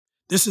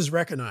This is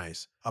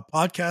Recognize, a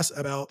podcast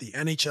about the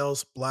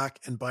NHL's black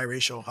and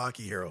biracial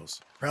hockey heroes,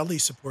 proudly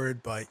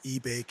supported by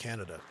eBay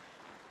Canada.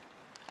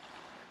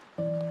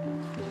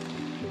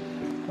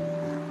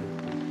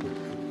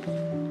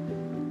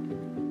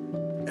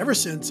 Ever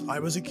since I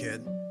was a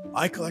kid,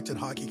 I collected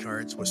hockey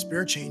cards with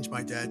spare change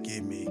my dad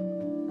gave me.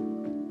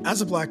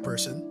 As a black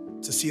person,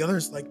 to see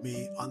others like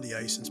me on the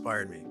ice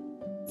inspired me.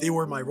 They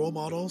were my role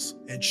models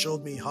and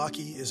showed me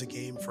hockey is a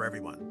game for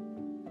everyone.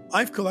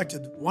 I've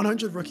collected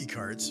 100 rookie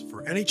cards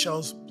for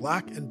NHL's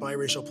black and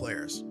biracial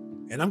players,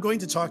 and I'm going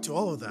to talk to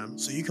all of them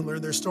so you can learn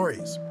their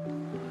stories.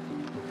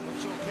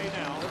 Looks okay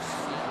now. Let's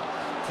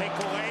take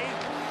away.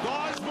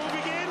 Dawes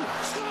moving in.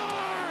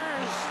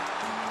 Scores!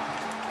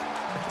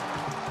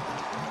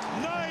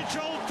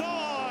 Nigel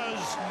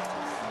Dawes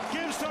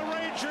gives the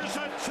Rangers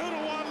a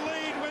 2-1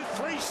 lead with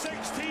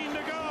 3:16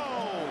 to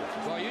go.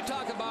 Well, you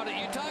talk about it.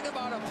 You talk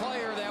about a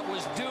player that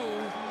was due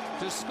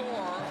to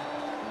score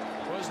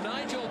was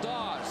Nigel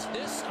Dawes.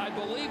 This, I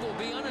believe, will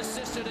be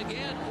unassisted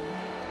again.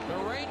 The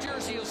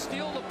Rangers, he'll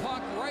steal the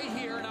puck right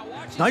here. Now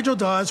watch. Nigel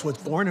Dawes was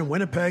born in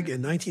Winnipeg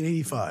in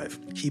 1985.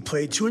 He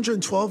played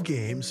 212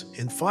 games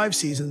in 5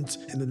 seasons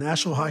in the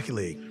National Hockey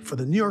League for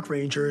the New York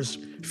Rangers,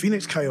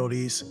 Phoenix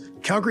Coyotes,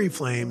 Calgary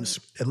Flames,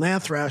 Atlanta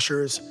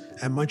Thrashers,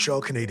 and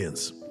Montreal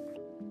Canadiens.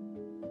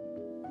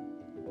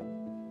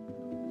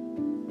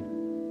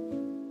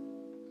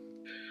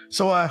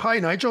 So, hi,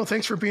 Nigel.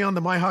 Thanks for being on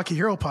the My Hockey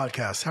Hero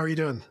podcast. How are you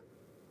doing?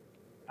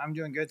 I'm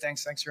doing good.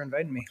 Thanks for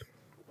inviting me.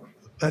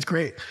 That's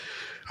great.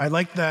 I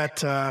like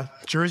that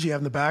jersey you have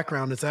in the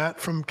background. Is that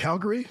from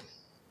Calgary?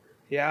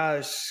 Yeah,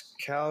 there's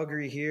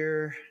Calgary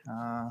here.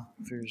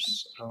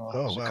 There's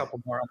a couple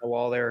more on the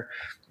wall there,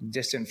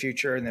 distant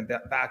future. And then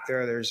back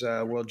there's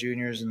World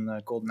Juniors and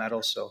the gold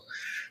medal. So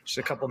just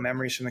a couple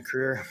memories from the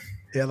career.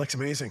 Yeah, it looks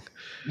amazing.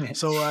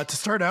 So to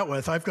start out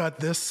with, I've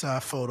got this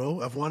photo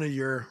of one of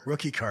your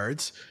rookie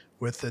cards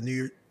with the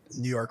New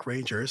York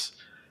Rangers.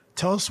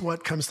 Tell us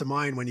what comes to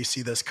mind when you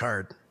see this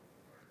card.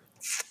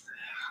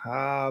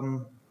 I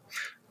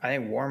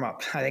think warm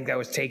up. I think that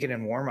was taken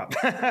in warm up.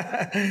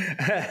 But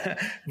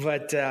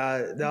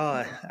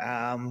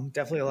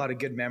definitely a lot of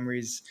good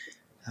memories.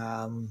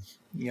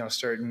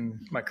 Starting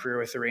my career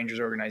with the Rangers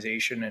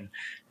organization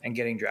and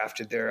getting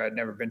drafted there. I'd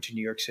never been to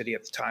New York City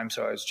at the time,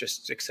 so I was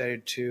just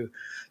excited to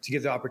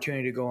get the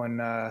opportunity to go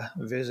and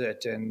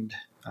visit. And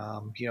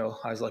I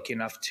was lucky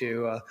enough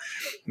to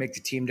make the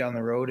team down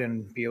the road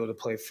and be able to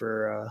play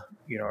for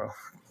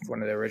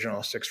one of the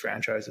original 6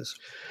 franchises.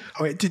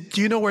 All right.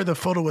 Do you know where the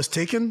photo was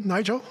taken,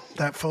 Nigel?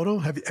 That photo?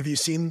 Have you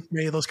seen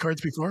many of those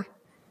cards before?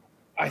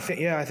 I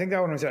think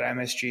that one was at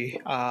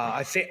MSG.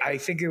 I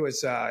think it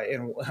was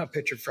in a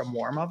picture from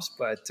warmups,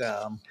 but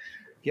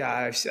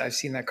I've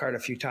seen that card a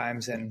few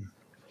times, and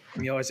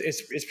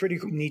it's pretty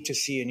neat to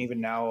see. And even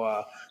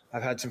now,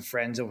 I've had some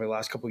friends over the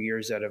last couple of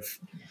years that have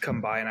come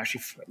by and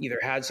actually either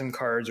had some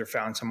cards or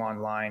found some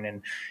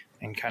online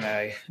and kind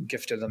of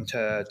gifted them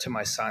to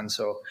my son.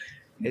 So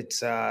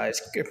it's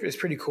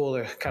pretty cool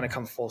to kind of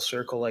come full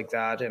circle like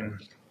that.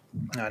 And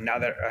now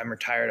that I'm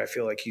retired, I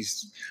feel like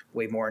he's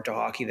way more into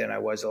hockey than I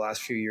was the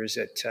last few years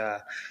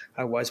that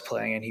I was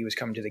playing, and he was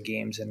coming to the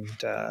games and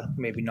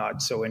maybe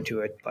not so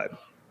into it, but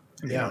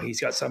he's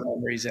got some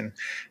memories and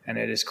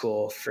it is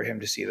cool for him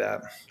to see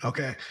that.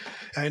 Okay.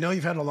 I know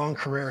you've had a long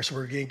career, so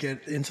we're going to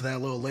get into that a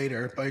little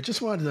later, but I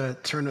just wanted to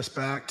turn us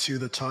back to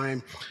the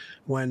time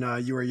when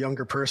you were a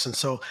younger person.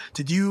 So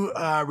did you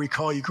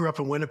recall, you grew up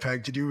in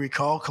Winnipeg, did you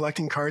recall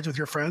collecting cards with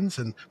your friends,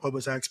 and what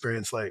was that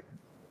experience like?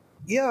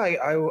 Yeah,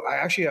 I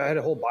actually had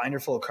a whole binder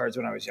full of cards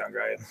when I was younger.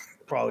 I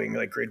probably in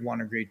like grade 1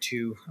 or grade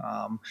 2.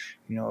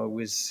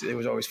 It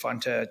was always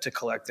fun to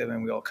collect them,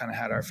 and we all kind of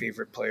had our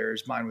favorite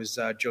players. Mine was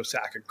Joe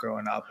Sakic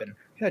growing up, and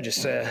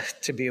just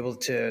to be able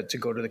to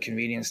go to the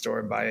convenience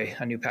store and buy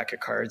a new pack of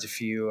cards if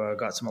you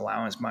got some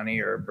allowance money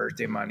or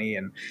birthday money,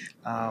 and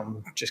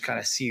just kind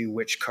of see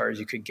which cards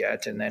you could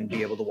get, and then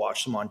be able to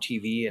watch them on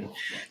TV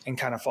and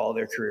kind of follow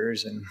their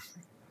careers. And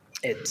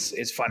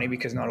it's funny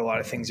because not a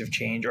lot of things have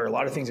changed, or a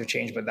lot of things have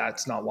changed, but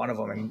that's not one of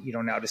them. And,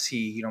 now to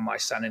see, my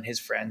son and his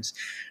friends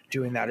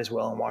doing that as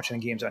well and watching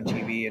the games on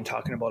TV and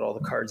talking about all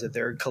the cards that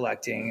they're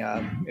collecting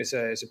is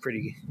a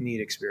pretty neat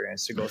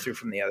experience to go through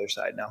from the other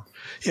side now.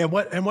 Yeah.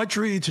 What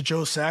drew you to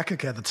Joe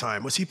Sakic at the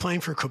time? Was he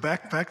playing for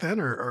Quebec back then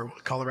or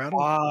Colorado?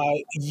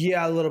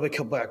 Yeah, a little bit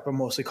Quebec, but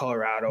mostly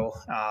Colorado.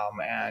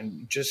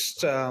 And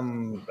just, I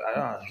don't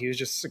know, he was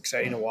just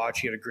exciting to watch.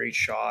 He had a great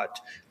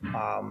shot.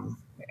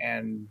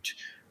 And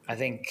I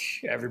think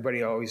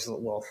everybody always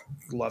loved,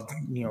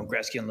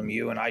 Gretzky and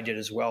Lemieux, and I did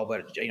as well.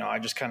 But, I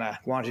just kind of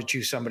wanted to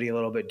choose somebody a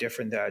little bit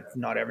different that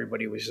not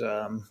everybody was,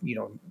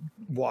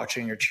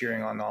 watching or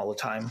cheering on all the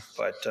time.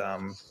 But,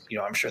 I'm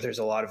sure there's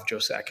a lot of Joe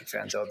Sakic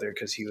fans out there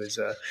because he was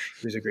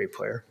a great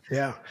player.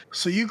 Yeah.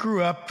 So you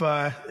grew up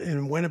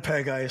in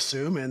Winnipeg, I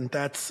assume, and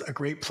that's a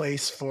great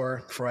place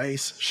for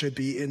ice. Should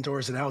be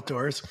indoors and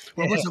outdoors.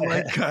 What was it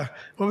like?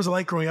 What was it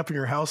like growing up in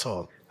your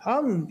household?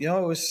 It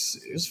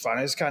was fun.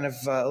 It was kind of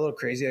a little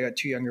crazy. I got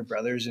 2 younger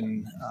brothers,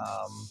 and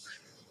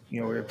we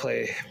would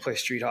play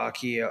street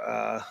hockey.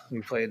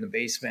 We played in the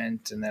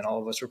basement, and then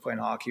all of us were playing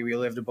hockey. We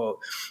lived about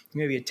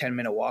maybe a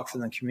 10-minute walk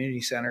from the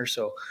community center.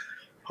 So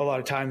a lot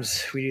of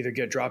times we'd either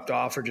get dropped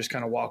off or just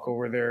kind of walk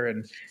over there,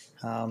 and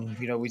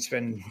we'd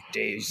spend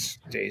days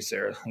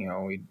there.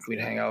 We'd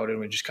hang out, and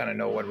we'd just kind of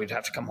know when we'd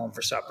have to come home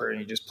for supper, and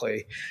you just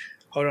play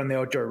out on the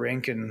outdoor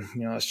rink. And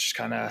it's just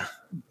kind of,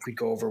 we'd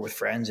go over with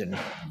friends and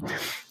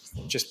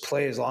just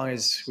play as long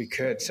as we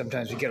could.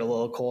 Sometimes we get a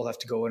little cold, have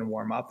to go in and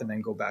warm up, and then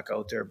go back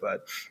out there.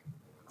 But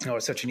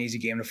it's such an easy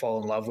game to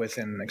fall in love with,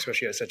 and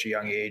especially at such a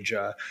young age,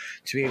 to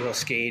be able to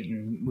skate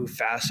and move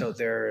fast out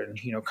there, and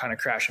kind of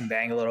crash and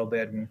bang a little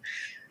bit, and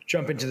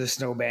jump into the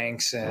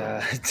snowbanks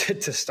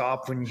to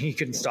stop when you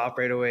couldn't stop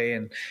right away.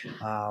 And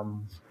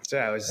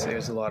it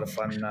was a lot of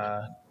fun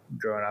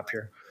growing up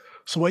here.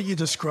 So what you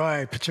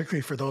described,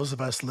 particularly for those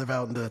of us who live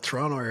out in the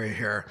Toronto area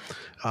here,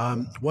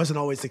 wasn't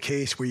always the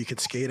case where you could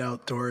skate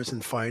outdoors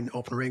and find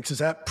open rinks. Is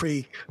that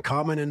pretty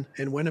common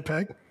in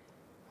Winnipeg?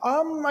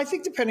 I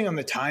think depending on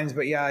the times,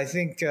 but yeah, I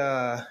think,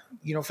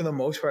 for the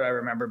most part, I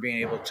remember being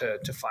able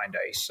to find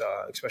ice,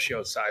 especially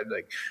outside.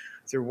 Like,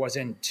 there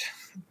wasn't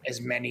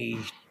as many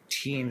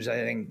teams, I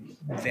think,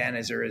 then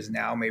as there is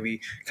now, maybe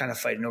kind of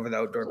fighting over the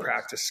outdoor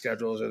practice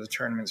schedules or the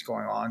tournaments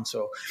going on.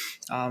 So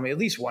at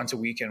least once a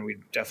weekend,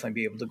 we'd definitely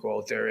be able to go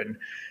out there, and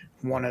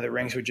one of the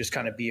rinks would just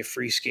kind of be a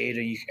free skate,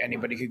 and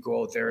anybody could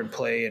go out there and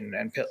play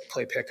and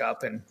play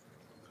pickup and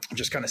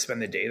just kind of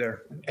spend the day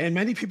there. And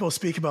many people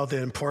speak about the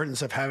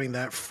importance of having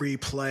that free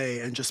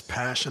play and just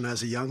passion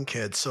as a young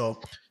kid. So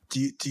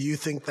do you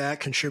think that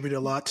contributed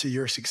a lot to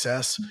your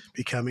success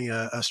becoming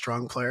a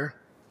strong player?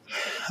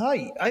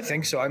 I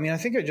think so. I mean, I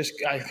think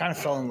I kind of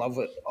fell in love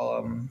with,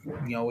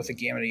 with the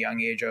game at a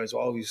young age. I was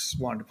always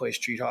wanted to play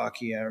street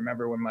hockey. I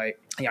remember when my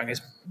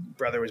youngest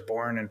brother was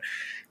born, and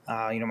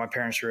my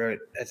parents were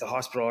at the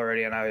hospital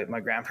already, and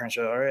my grandparents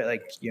were, all right,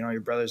 like, your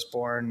brother's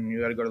born, and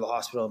you got to go to the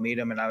hospital and meet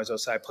him. And I was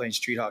outside playing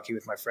street hockey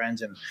with my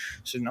friends, and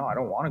I said, no, I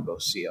don't want to go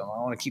see him.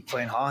 I want to keep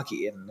playing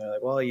hockey. And they're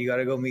like, well, you got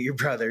to go meet your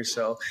brother.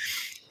 So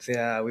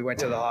yeah, we went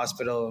to the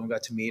hospital and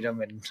got to meet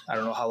him, and I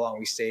don't know how long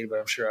we stayed, but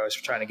I'm sure I was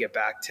trying to get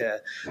back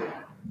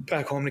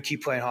home to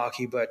keep playing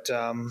hockey. But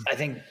I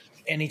think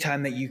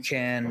anytime that you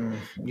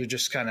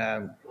just kind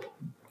of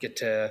get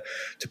to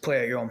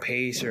play at your own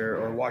pace,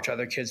 or watch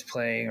other kids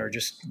playing, or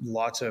just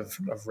lots of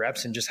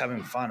reps and just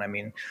having fun. I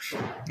mean,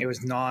 it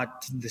was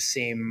not the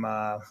same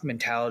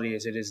mentality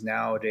as it is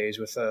nowadays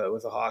with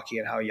the hockey,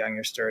 and how young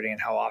you're starting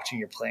and how often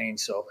you're playing.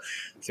 So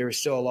there was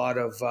still a lot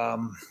of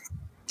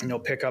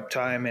pickup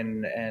time,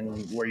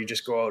 and where you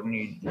just go out and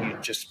you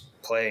just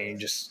play, and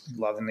just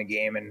loving the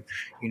game, and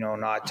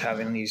not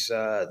having these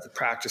the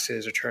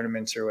practices or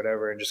tournaments or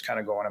whatever, and just kind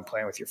of going and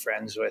playing with your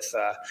friends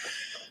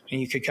and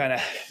you could kind of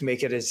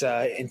make it as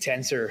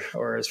intense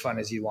or as fun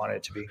as you want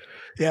it to be.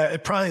 Yeah,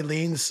 it probably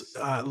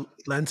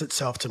lends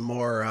itself to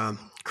more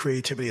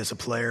creativity as a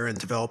player, and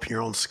developing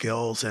your own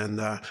skills, and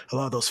a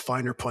lot of those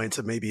finer points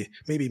that maybe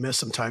miss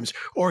sometimes,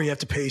 or you have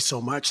to pay so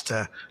much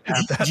to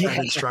have that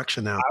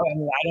instruction now.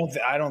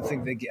 I don't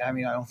think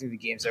the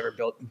game's ever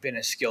been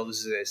as skilled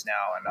as it is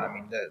now. And I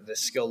mean, the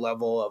skill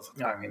level of,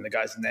 the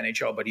guys in the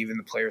NHL, but even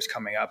the players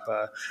coming up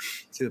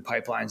through the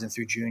pipelines and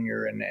through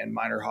junior and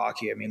minor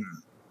hockey. I mean,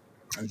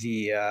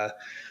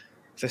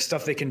 the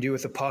stuff they can do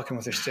with the puck and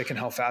with their stick and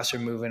how fast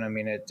they're moving. I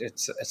mean,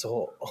 it's a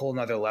whole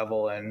nother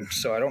level. And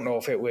so I don't know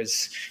if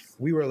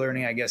we were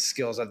learning, I guess,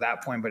 skills at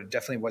that point, but it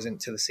definitely wasn't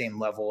to the same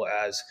level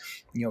as,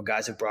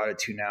 guys have brought it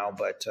to now.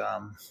 But,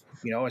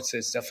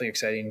 it's definitely an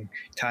exciting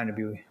time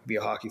to be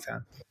a hockey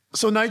fan.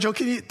 So Nigel,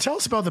 can you tell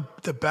us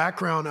about the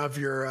background of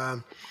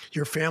your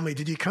family?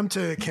 Did you come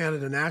to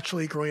Canada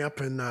naturally growing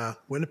up in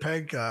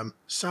Winnipeg?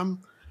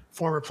 Some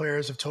former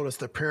players have told us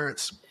their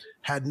parents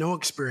had no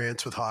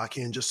experience with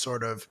hockey, and just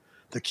sort of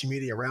the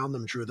community around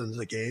them drew them to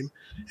the game.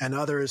 And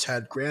others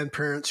had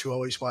grandparents who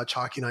always watch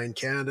Hockey Night in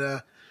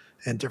Canada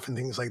and different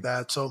things like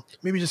that. So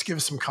maybe just give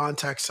us some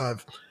context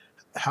of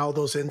how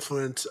those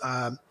influence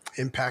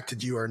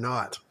impacted you or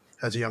not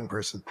as a young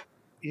person.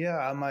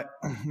 Yeah,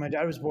 my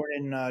dad was born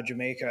in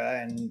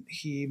Jamaica, and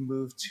he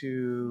moved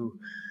to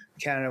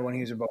Canada when he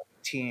was about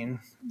 18.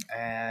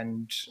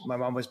 And my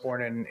mom was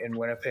born in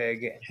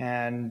Winnipeg,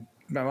 and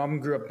my mom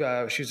grew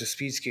up, she was a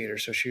speed skater.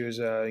 So she was,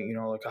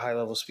 like a high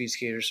level speed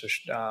skater. So,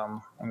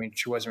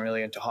 she wasn't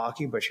really into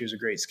hockey, but she was a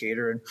great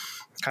skater and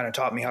kind of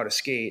taught me how to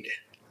skate.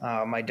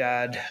 My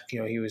dad, he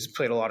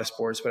played a lot of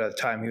sports, but at the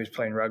time he was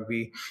playing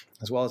rugby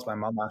as well as my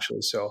mom,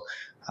 actually. So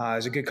it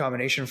was a good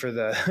combination for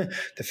the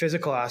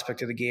physical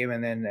aspect of the game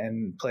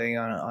and playing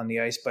on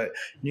the ice. But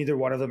neither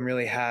one of them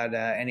really had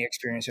any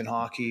experience in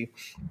hockey.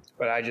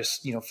 But I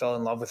just, fell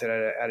in love with it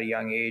at a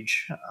young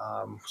age.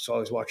 So I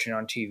was watching it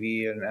on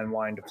TV and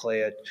wanting to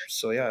play it.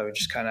 So yeah, I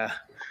just kind of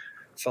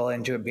fell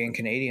into it being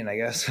Canadian, I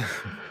guess.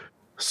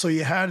 So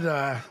you had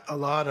a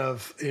lot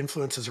of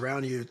influences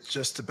around you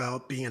just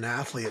about being an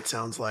athlete, it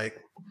sounds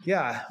like.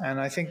 Yeah, and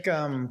I think,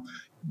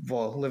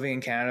 living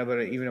in Canada,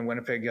 but even in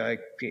Winnipeg,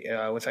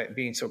 with it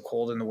being so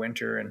cold in the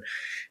winter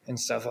and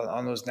stuff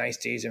on those nice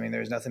days, I mean,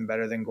 there's nothing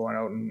better than going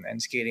out and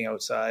skating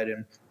outside.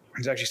 And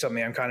it's actually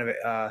something I'm kind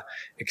of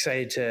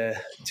excited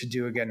to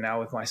do again now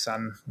with my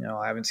son.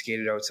 I haven't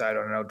skated outside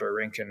on an outdoor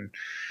rink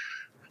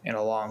in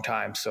a long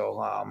time. So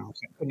I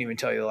couldn't even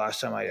tell you the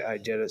last time I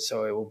did it.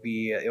 So it will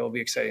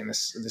be exciting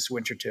this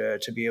winter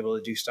to be able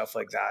to do stuff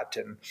like that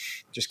and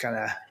just kind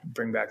of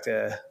bring back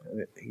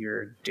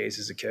your days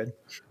as a kid.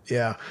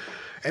 Yeah.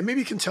 And maybe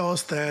you can tell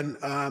us then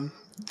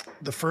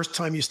the first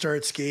time you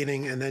started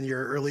skating and then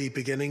your early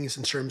beginnings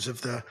in terms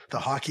of the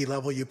hockey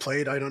level you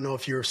played. I don't know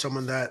if you were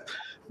someone that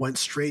went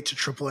straight to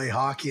AAA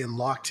hockey and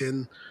locked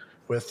in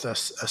with a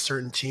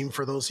certain team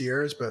for those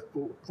years, but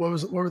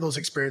what were those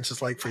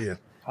experiences like for you?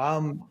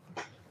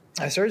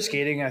 I started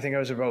skating, I think I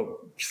was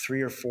about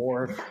 3 or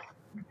 4.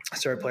 I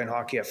started playing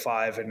hockey at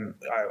 5, and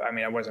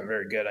I wasn't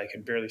very good. I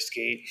could barely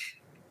skate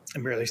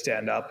and barely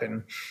stand up.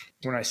 And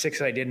when I was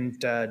 6, I didn't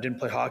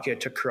play hockey. I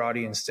took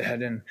karate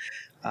instead. And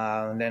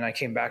then I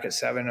came back at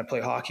 7 to play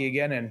hockey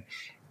again. And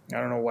I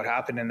don't know what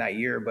happened in that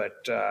year,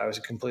 but I was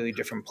a completely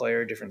different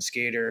player, different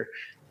skater.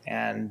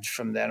 And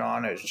from then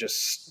on, it was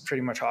just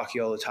pretty much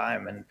hockey all the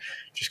time, and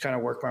just kind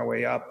of worked my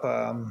way up,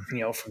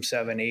 from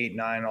 7, 8,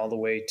 9, all the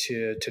way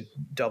to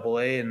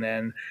AA. And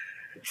then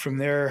from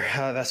there,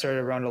 that started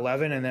around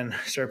 11, and then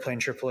started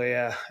playing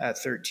AAA at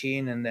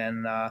 13, and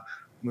then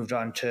moved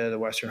on to the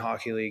Western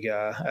Hockey League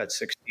at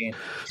 16.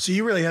 So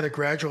you really had a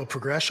gradual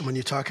progression when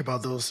you talk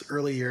about those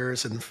early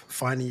years and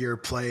finding your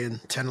play in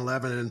 10,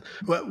 11. And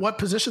what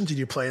position did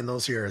you play in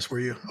those years? Were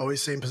you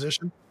always same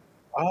position?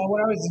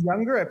 When I was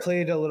younger, I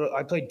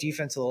played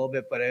defense a little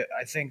bit, but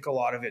I think a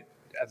lot of it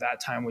at that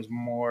time was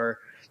more,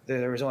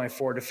 there was only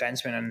 4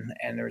 defensemen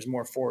and there was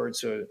more forwards.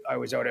 So I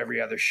was out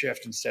every other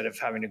shift instead of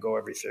having to go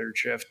every third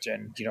shift.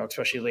 And,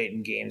 especially late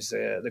in games,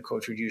 the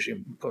coach would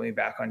usually put me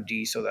back on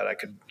D so that I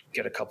could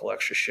get a couple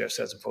extra shifts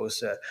as opposed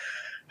to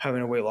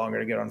having to wait longer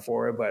to get on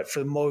forward. But for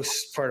the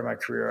most part of my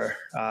career,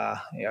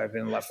 I've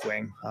been left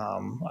wing.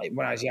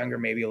 When I was younger,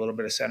 maybe a little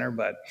bit of center,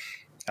 but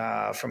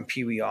from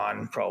Pee Wee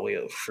on, probably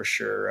for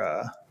sure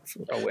a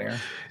winger.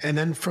 And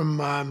then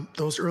from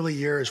those early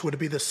years, would it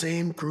be the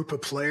same group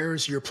of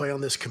players you're playing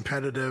on this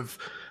competitive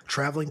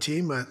traveling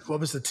team? What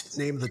was the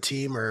name of the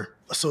team or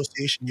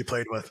association you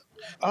played with?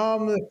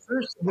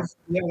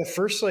 The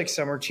first like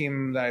summer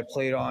team that I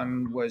played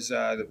on was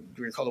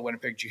we were called the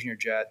Winnipeg Junior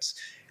Jets.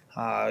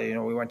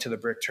 We went to the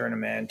Brick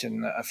tournament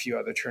and a few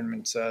other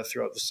tournaments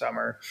throughout the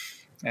summer.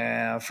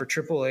 For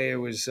AAA, it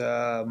was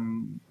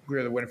we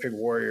were the Winnipeg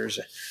Warriors.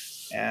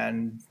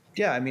 And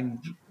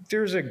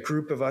there's a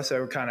group of us that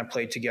would kind of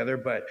play together,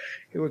 but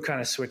it would kind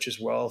of switch as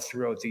well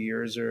throughout the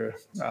years. Or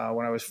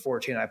when I was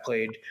 14, I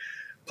played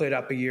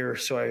up a year,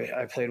 so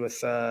I played with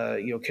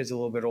kids a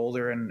little bit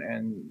older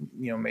and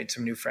made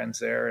some new friends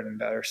there, and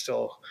they're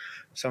still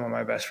some of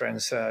my best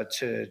friends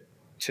to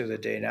the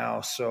day now.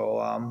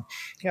 So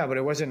but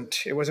it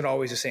wasn't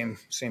always the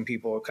same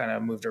people. It kind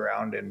of moved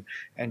around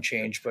and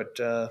changed, but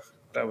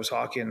that was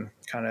hockey and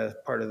kind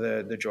of part of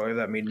the joy of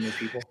that, meeting new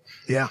people.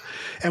 Yeah.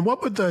 And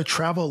what would the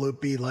travel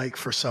loop be like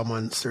for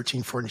someone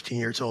 13, 14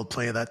 years old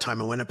playing at that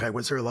time in Winnipeg?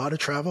 Was there a lot of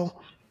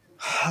travel?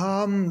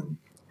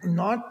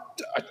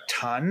 Not a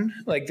ton.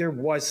 Like there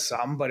was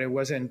some, but it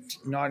wasn't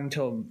not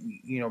until,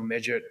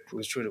 midget,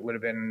 which would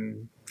have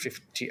been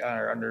 15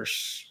 or under,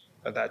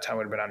 at that time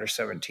would have been under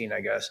 17,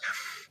 I guess.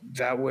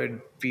 That would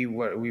be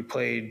what we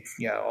played.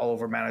 Yeah. All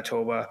over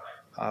Manitoba.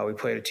 We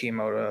played a team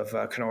out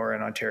of Kenora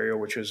in Ontario,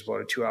 which was about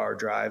a 2-hour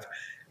drive.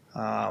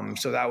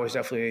 So that was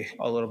definitely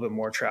a little bit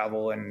more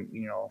travel and,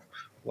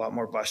 a lot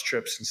more bus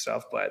trips and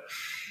stuff. But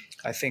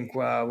I think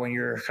when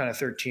you're kind of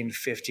 13 to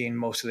 15,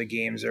 most of the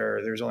games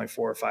there's only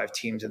 4 or 5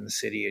 teams in the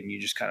city, and you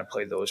just kind of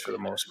play those for the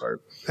most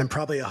part. And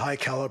probably a high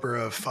caliber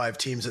of 5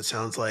 teams, it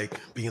sounds like,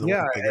 being in the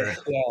Winnipeg area.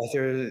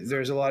 Yeah,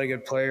 there's a lot of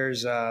good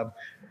players.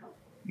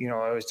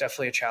 It was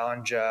definitely a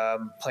challenge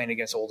playing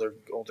against older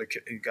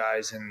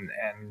guys and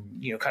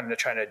kind of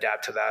trying to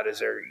adapt to that as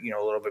they're,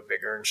 a little bit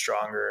bigger and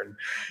stronger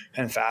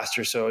and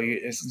faster. So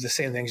it's the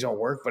same things don't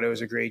work, but it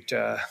was a great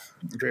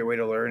way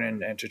to learn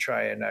and to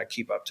try and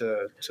keep up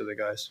to the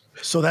guys.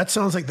 So that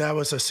sounds like that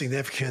was a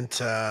significant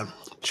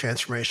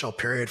transformational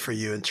period for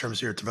you in terms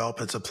of your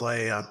development of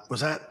play.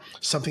 Was that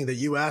something that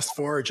you asked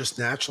for, or just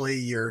naturally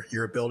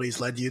your abilities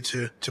led you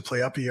to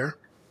play up a year?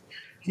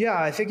 Yeah,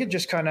 I think it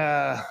just kind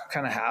of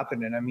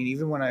happened. And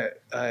even when I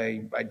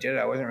did it,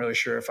 I wasn't really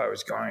sure if I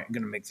was going to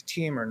make the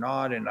team or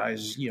not. And I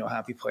was,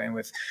 happy playing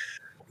with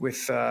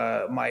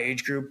my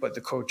age group, but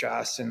the coach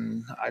asked,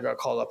 and I got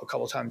called up a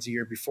couple times a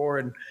year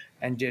before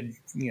and did,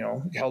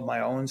 held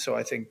my own. So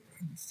I think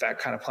that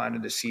kind of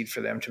planted the seed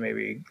for them to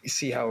maybe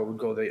see how it would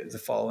go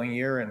the following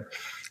year. And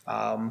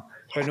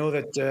I know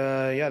that,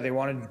 they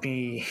wanted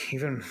me,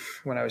 even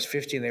when I was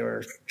 15, they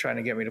were trying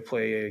to get me to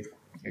play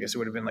I guess it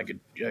would have been like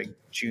a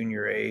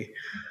junior A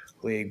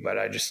league, but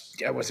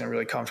I wasn't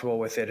really comfortable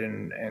with it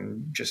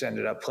and just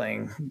ended up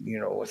playing,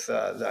 with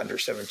the under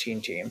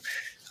 17 team.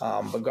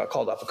 but got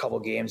called up a couple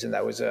games, and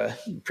that was a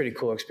pretty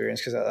cool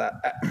experience because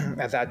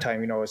at that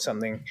time, it was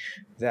something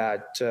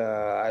that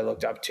I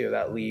looked up to,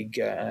 that league,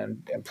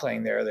 and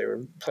playing there. They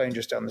were playing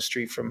just down the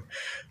street from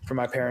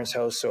my parents'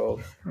 house,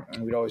 so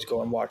we'd always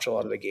go and watch a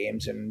lot of the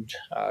games, and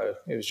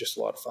it was just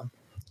a lot of fun.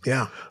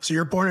 Yeah. So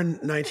you're born in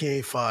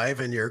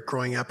 1985, and you're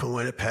growing up in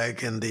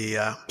Winnipeg and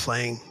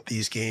playing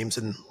these games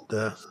in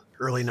the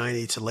early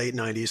 90s to late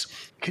 90s.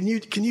 Can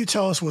you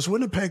tell us, was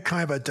Winnipeg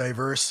kind of a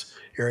diverse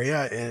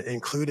area,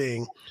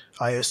 including,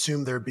 I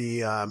assume there'd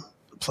be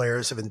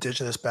players of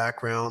Indigenous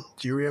background?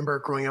 Do you remember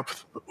growing up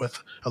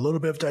with a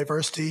little bit of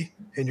diversity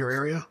in your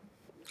area,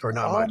 or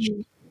not much?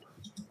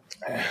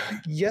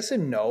 Yes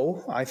and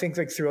no. I think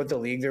throughout the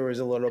league there was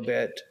a little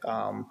bit.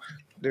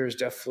 There's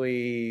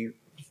definitely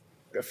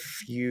a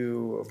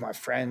few of my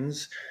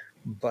friends,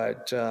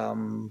 but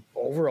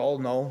overall,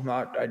 no,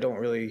 not. I don't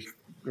really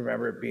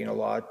remember it being a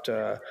lot.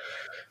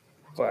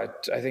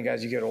 But I think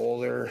as you get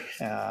older,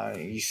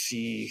 you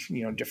see,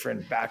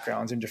 different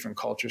backgrounds and different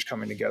cultures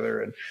coming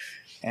together,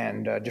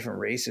 and different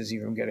races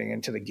even getting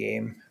into the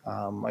game.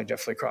 I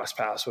definitely crossed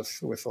paths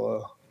with a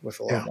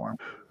lot more.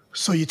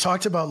 So you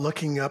talked about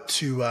looking up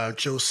to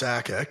Joe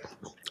Sakic,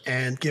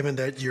 and given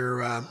that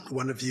you're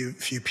one of the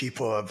few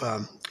people of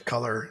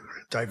color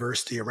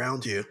diversity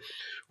around you,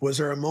 was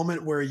there a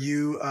moment where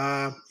you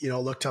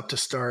looked up to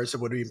stars that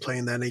would have been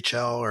playing the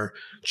NHL or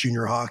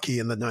junior hockey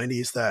in the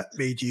 90s that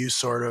made you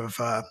sort of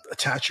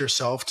attach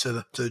yourself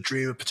to the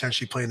dream of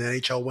potentially playing the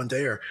NHL one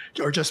day,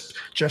 or just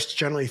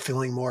generally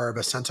feeling more of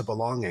a sense of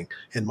belonging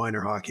in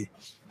minor hockey?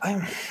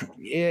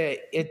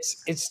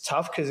 It's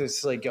tough because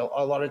it's like a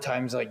lot of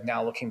times, like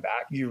now looking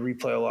back, you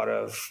replay a lot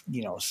of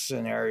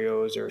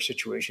scenarios or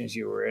situations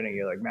you were in, and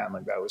you're like, man,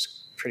 like that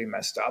was pretty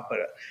messed up. But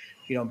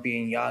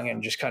being young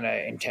and just kind of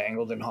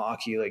entangled in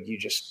hockey, like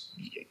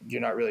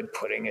you're not really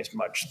putting as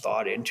much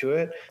thought into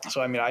it.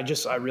 So I mean,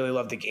 I really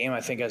love the game.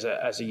 I think as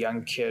a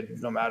young kid,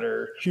 no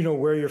matter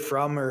where you're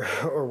from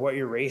or what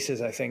your race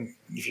is, I think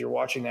if you're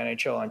watching the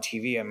NHL on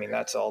TV, I mean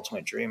that's the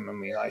ultimate dream. I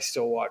mean, I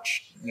still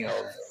watch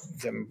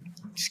them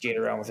skate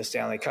around with the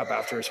Stanley Cup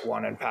after it's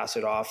won and pass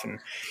it off, and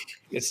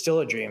it's still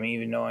a dream,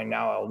 even knowing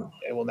now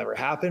it will never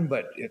happen.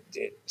 But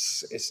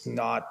it's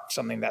not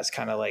something that's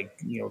kind of like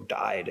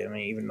died. I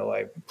mean, even though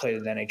I played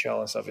in the NHL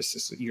and stuff, it's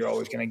just you're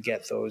always going to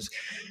get those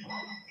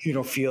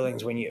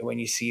feelings when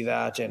you see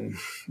that. And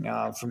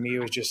for me, it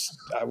was just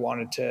I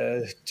wanted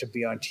to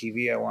be on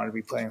TV. I wanted to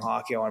be playing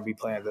hockey. I wanted to be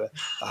playing at the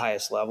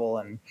highest level,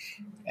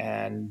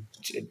 and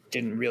it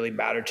didn't really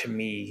matter to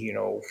me,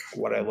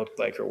 what I looked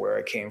like or where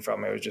I came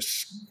from. It was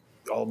just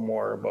all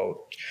more about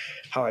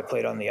how I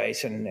played on the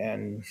ice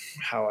and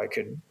how I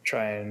could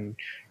try and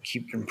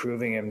keep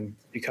improving and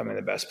becoming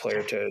the best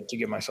player to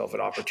give myself an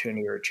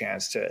opportunity or a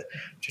chance to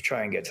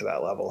try and get to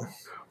that level.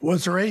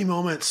 Was there any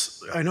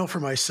moments, I know for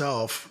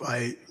myself,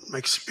 my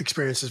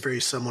experience is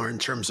very similar in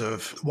terms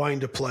of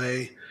wanting to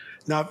play,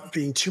 not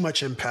being too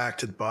much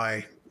impacted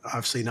by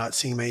obviously not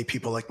seeing many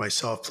people like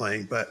myself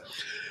playing,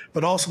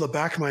 but also the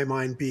back of my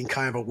mind being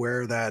kind of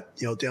aware that,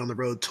 down the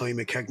road, Tony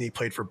McKegney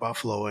played for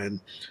Buffalo and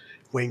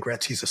Wayne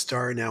Gretzky's a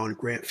star now, and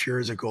Grant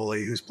Fuhr is a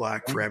goalie who's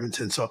black for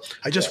Edmonton. So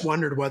I just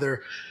wondered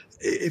whether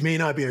it may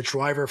not be a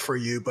driver for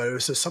you, but it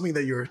was just something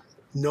that you're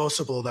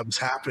noticeable that was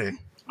happening.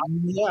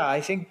 Yeah, I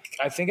think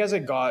as I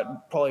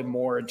got probably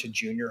more into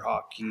junior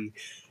hockey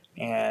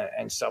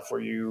and stuff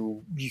where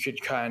you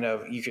could kind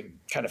of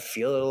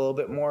feel it a little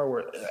bit more,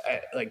 where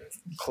like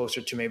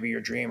closer to maybe your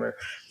dream, or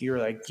you're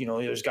like,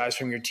 there's guys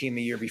from your team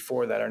the year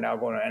before that are now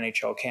going to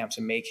NHL camps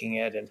and making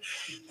it,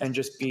 and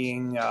just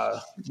being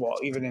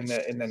even in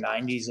the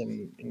 90s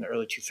and in the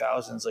early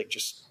 2000s, like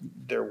just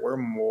there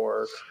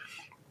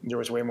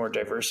was way more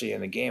diversity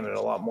in the game and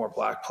a lot more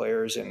black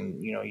players,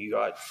 and you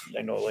got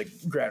like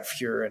Grant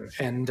Fuhr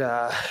and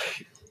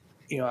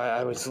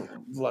I was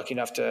lucky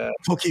enough to.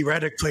 Pokey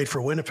Reddick played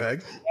for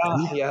Winnipeg.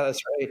 Yeah,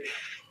 that's right.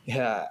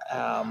 Yeah.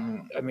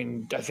 I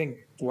mean, I think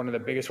one of the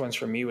biggest ones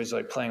for me was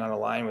like playing on a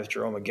line with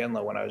Jerome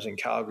McGinley when I was in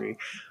Calgary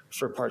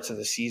for parts of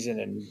the season.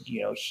 And,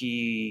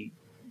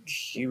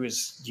 he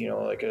was,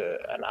 like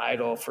an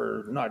idol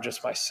for not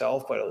just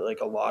myself, but like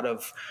a lot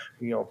of,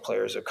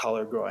 players of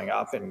color growing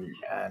up, and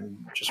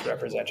just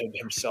represented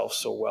himself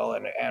so well,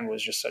 and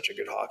was just such a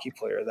good hockey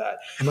player that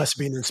it must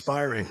have been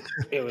inspiring.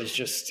 It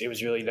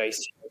was really nice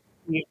to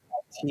be on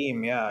that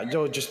team. Yeah.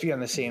 Just be on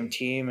the same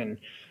team. And,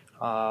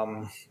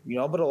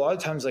 but a lot of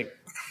times, like,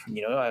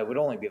 I would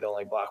only be the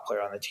only black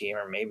player on the team,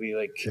 or maybe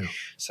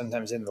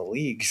sometimes in the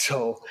league.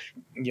 So,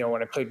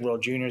 when I played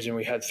World Juniors and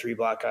we had 3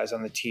 black guys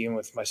on the team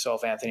with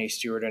myself, Anthony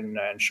Stewart, and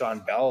Sean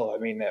Bell, I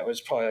mean, that was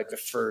probably like the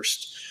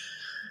first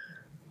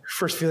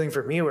feeling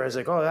for me where I was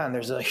like, oh yeah, and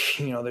there's like,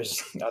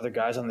 there's other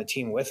guys on the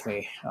team with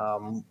me,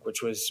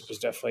 which was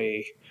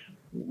definitely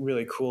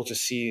really cool to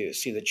see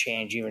the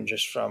change, even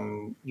just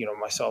from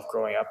myself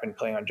growing up and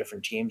playing on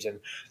different teams, and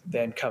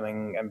then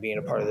coming and being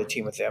a part of the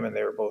team with them, and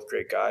they were both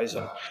great guys,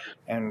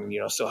 and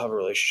still have a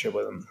relationship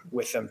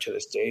with them to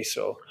this day.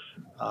 So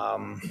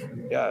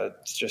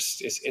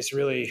it's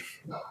really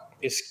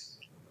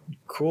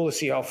cool to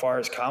see how far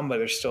it's come, but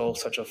there's still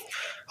such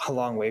a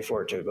long way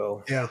for it to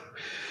go. Yeah.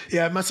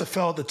 Yeah. It must have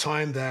felt at the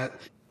time that,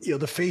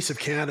 the face of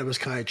Canada was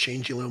kind of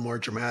changing a little more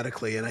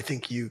dramatically. And I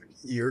think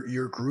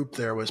your group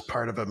there was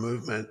part of a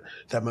movement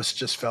that must have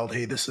just felt,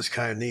 hey, this is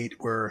kind of neat.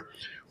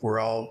 We're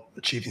all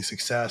achieving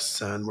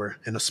success and we're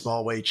in a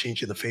small way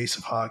changing the face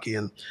of hockey.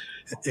 And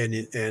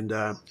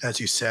as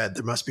you said,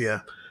 there must be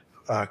a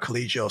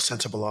collegial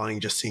sense of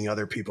belonging just seeing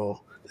other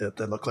people that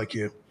look like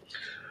you.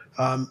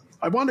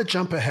 I want to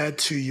jump ahead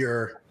to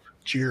your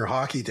junior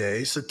hockey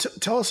days. So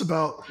tell us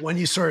about when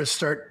you sort of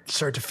start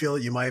to feel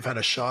that you might have had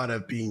a shot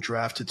of being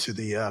drafted to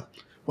the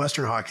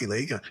Western Hockey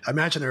League. I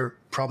imagine there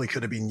probably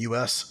could have been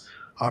U.S.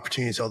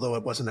 opportunities, although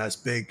it wasn't as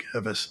big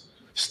of a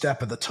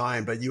step at the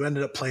time. But you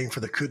ended up playing for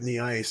the Kootenay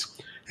Ice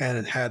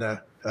and had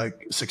a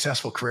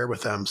successful career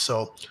with them.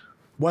 So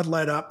what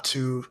led up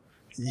to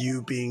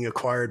you being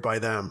acquired by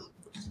them?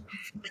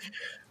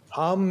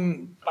 I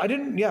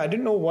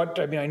didn't know what,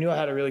 I mean, I knew I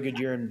had a really good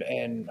year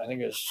and I think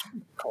it was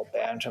called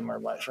Bantam or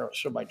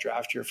my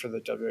draft year for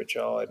the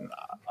WHL.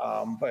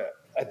 And, but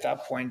at that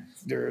point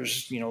there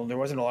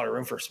wasn't a lot of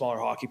room for smaller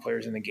hockey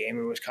players in the game.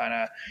 It was kind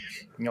of,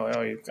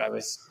 I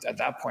was at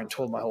that point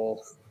told my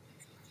whole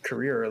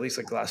career, or at least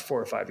like the last 4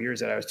 or 5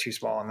 years, that I was too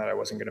small and that I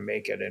wasn't going to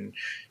make it. And,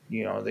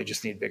 they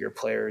just need bigger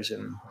players.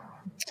 And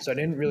so I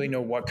didn't really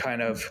know what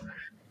kind of,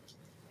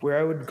 where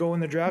I would go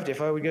in the draft,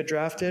 if I would get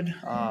drafted.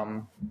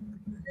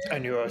 I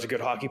knew I was a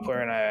good hockey player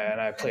and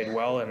I played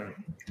well, and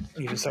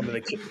even some of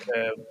the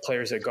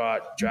players that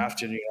got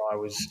drafted, I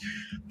was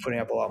putting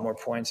up a lot more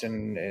points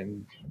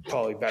and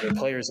probably better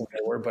players than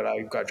they were, but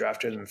I got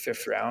drafted in the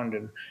 5th round.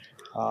 And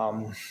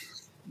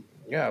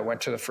I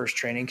went to the first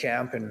training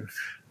camp and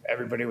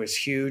everybody was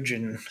huge.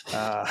 And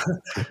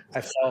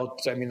I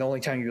felt, the only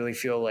time you really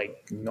feel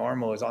like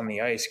normal is on the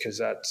ice, because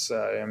that's,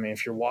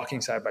 if you're walking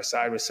side by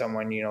side with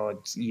someone,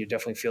 you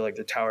definitely feel like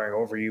they're towering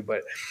over you.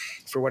 But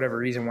for whatever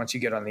reason, once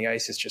you get on the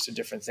ice, it's just a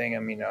different thing. I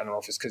don't know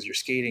if it's because you're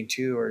skating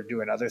too or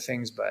doing other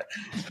things, but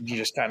you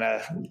just kind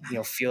of,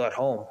 feel at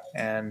home.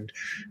 And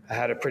I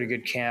had a pretty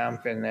good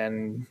camp. And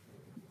then,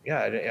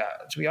 to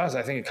be honest,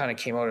 I think it kind of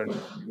came out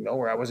of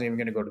nowhere. I wasn't even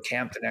going to go to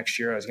camp the next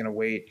year. I was going to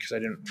wait because I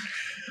didn't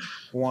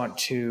want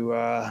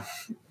to,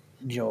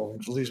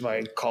 lose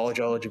my college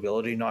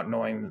eligibility, not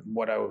knowing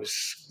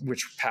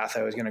which path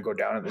I was going to go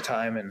down at the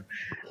time, and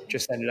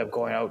just ended up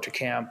going out to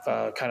camp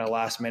kind of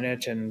last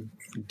minute and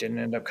didn't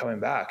end up coming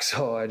back.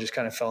 So I just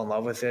kind of fell in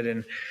love with it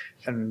and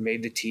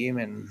made the team.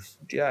 And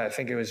I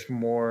think it was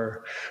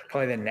more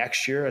probably the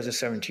next year as a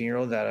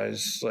 17-year-old that I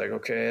was like,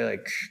 okay,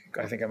 like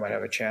I think I might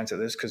have a chance at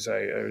this, because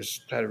I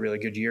had a really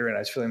good year and I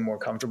was feeling more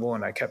comfortable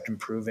and I kept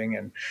improving,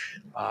 and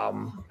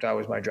that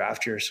was my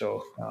draft year.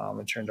 So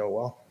it turned out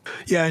well.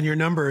 Yeah, and your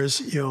numbers,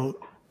 the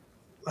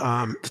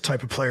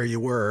type of player you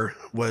were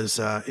was,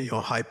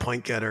 high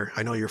point getter.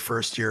 I know your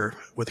first year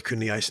with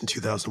Kootenay Ice in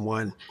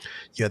 2001,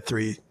 you had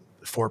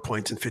 4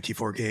 points in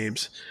 54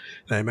 games.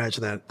 And I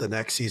imagine that the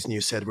next season you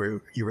said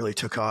where you really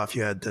took off,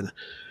 you had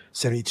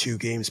 72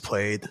 games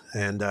played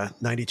and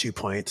 92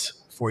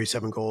 points,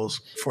 47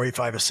 goals,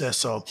 45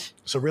 assists. So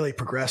really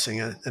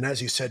progressing. And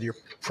as you said, you're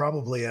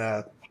probably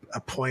a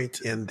point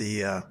in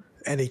the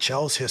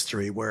NHL's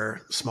history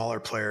where smaller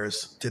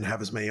players didn't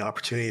have as many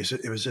opportunities.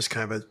 It was just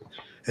kind of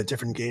a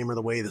different game, or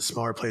the way the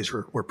smaller players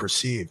were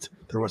perceived.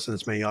 There wasn't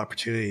as many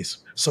opportunities.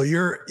 So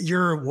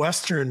your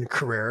Western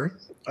career,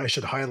 I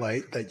should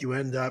highlight that you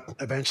end up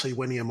eventually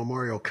winning a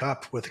Memorial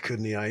Cup with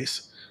Kootenay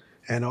Ice.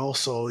 And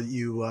also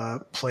you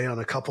play on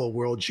a couple of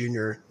World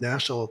Junior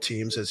national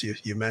teams, as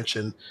you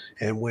mentioned,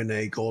 and win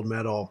a gold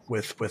medal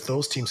with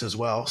those teams as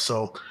well.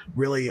 So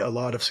really a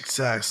lot of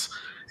success.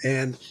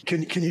 And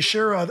can you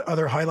share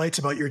other highlights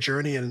about your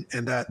journey and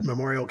that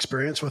memorial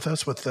experience with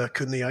us with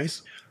Kootenay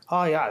Ice?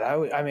 Oh yeah,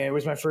 it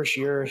was my first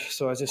year,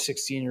 so as a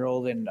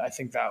 16-year-old, and I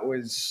think that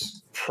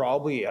was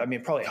probably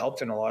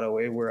helped in a lot of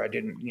ways where I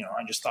didn't,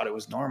 I just thought it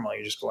was normal.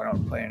 You're just going out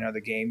and playing another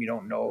game. You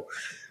don't know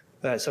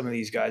that some of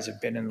these guys have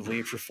been in the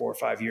league for 4 or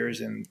 5 years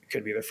and it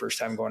could be their first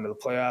time going to the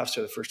playoffs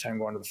or the first time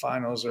going to the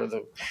finals, or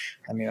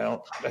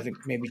I think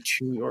maybe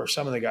two, or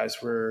some of the guys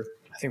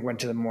went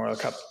to the Memorial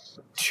Cup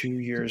 2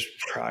 years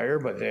prior,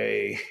 but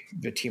the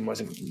team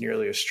wasn't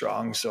nearly as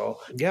strong. So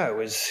yeah, it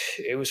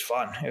was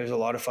fun. It was a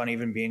lot of fun,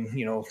 even being,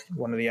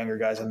 one of the younger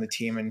guys on the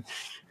team, and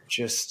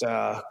just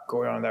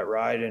going on that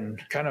ride and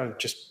kind of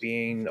just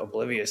being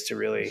oblivious to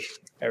really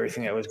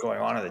everything that was going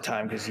on at the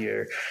time, because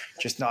you're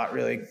just not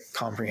really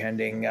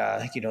comprehending,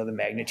 the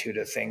magnitude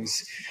of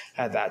things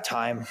at that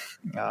time.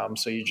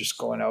 So you're just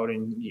going out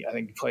and I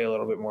think you play a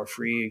little bit more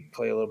free,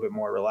 play a little bit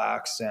more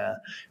relaxed,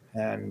 but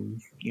I'm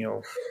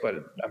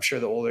sure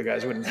the older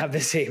guys wouldn't have the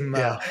same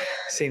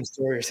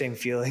story or same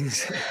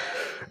feelings.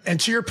 And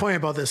to your point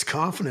about this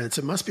confidence,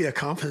 it must be a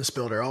confidence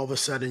builder. All of a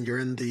sudden you're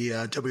in the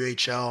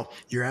WHL,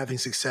 you're having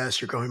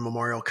success, you're going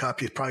Memorial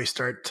Cup. You probably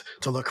start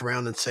to look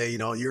around and say,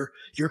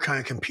 you're kind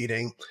of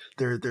competing.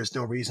 There's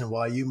no reason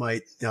why you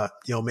might,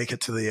 make it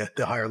to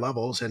the higher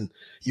levels. And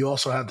you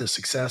also have the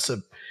success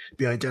of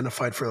being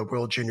identified for the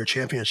World Junior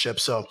Championship.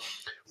 So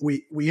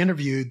we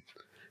interviewed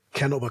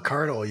Kendall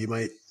McCardle, you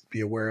might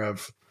be aware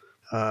of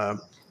a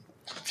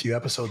few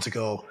episodes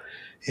ago.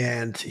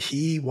 And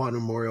he won a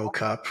Memorial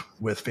Cup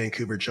with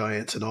Vancouver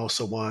Giants and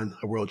also won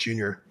a World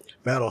Junior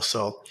medal.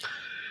 So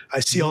I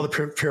see all the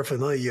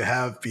paraphernalia you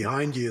have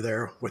behind you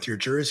there with your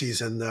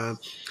jerseys. And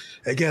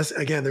I guess,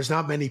 again, there's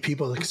not many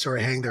people that can sort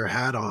of hang their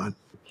hat on.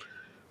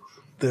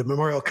 The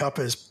Memorial Cup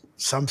is,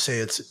 some say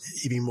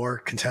it's even more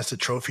contested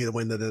trophy to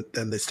win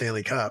than the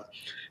Stanley Cup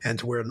and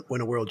to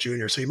win a World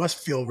Junior. So you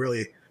must feel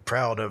really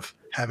proud of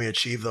having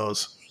achieved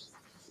those.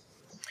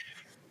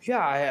 Yeah,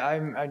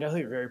 I'm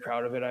definitely very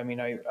proud of it. I mean,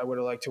 I would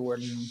have liked to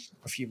win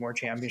a few more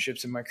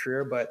championships in my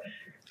career, but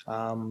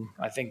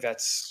I think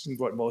that's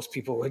what most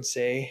people would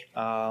say.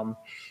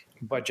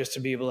 But just to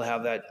be able to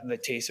have the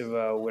taste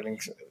of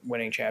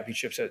winning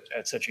championships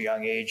at such a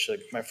young age,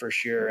 like my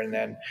first year, and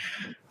then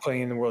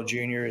playing in the World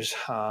Juniors,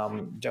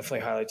 definitely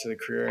highlights of the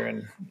career.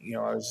 And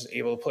I was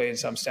able to play in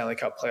some Stanley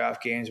Cup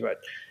playoff games, but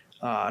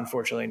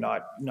unfortunately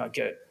not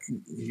get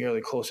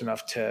nearly close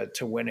enough to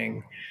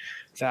winning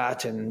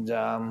that. And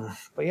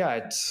but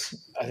yeah,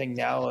 I think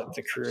now that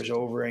the career is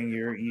over and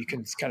you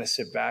can kind of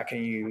sit back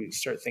and you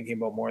start thinking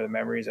about more of the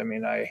memories. I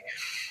mean,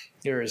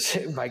 there's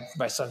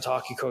my son's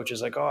hockey coach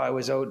is like, oh, I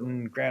was out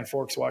in Grand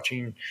Forks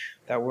watching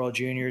that World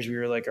Juniors. We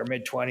were like our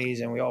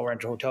mid-20s and we all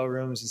rented hotel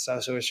rooms and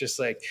stuff. So it's just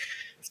like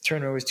the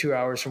tournament was 2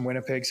 hours from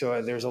Winnipeg.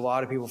 So there's a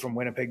lot of people from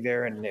Winnipeg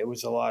there. And it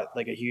was a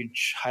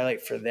huge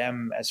highlight for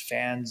them as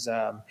fans,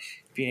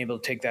 being able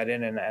to take that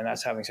in and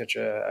us having such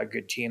a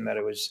good team that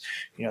it was,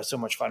 so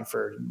much fun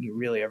for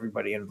really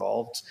everybody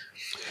involved.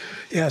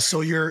 Yeah.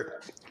 So your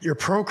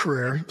pro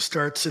career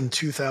starts in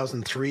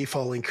 2003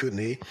 following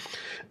Kootenay.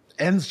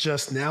 Ends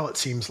just now, it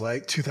seems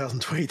like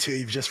 2022.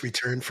 You've just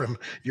returned from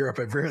Europe,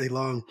 a very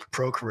long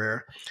pro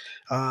career.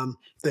 The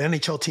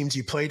NHL teams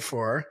you played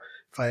for,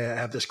 if I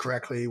have this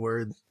correctly,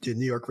 were the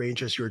New York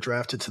Rangers. You were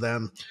drafted to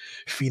them,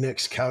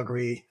 Phoenix,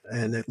 Calgary,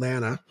 and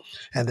Atlanta,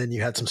 and then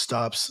you had some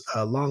stops,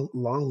 a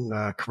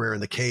long career in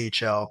the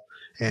KHL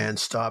and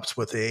stops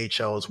with the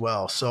AHL as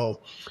well.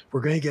 So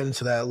we're going to get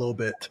into that a little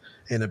bit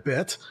in a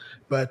bit.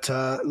 But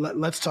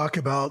let's talk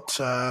about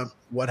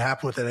what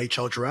happened with the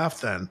NHL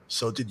draft then.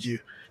 So did you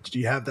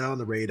have that on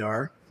the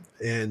radar?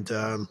 And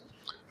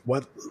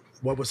what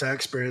was that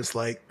experience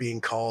like,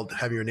 being called,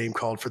 having your name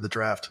called for the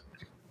draft?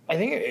 I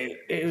think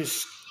it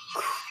was.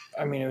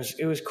 I mean,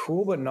 it was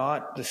cool, but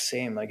not the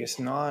same. Like, it's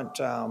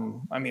not.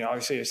 I mean,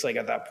 obviously, it's like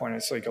at that point,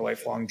 it's like a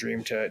lifelong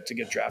dream to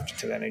get drafted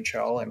to the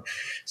NHL and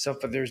stuff.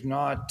 But there's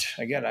not.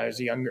 Again, I was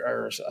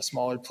a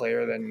smaller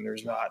player. Then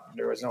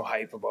there was no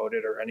hype about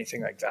it or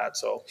anything like that.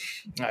 So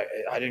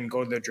I didn't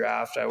go to the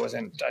draft. I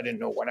didn't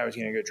know when I was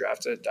going to get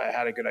drafted. I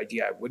had a good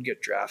idea I would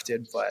get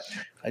drafted, but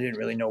I didn't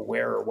really know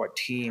where or what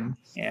team.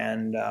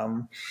 And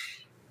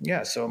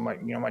yeah, so my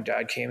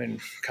dad came and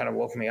kind of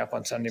woke me up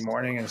on Sunday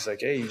morning and was like,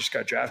 hey, you just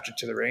got drafted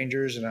to the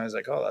Rangers. And I was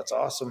like, oh, that's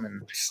awesome.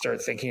 And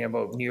start thinking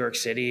about New York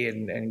City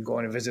and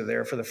going to visit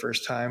there for the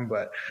first time.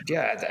 But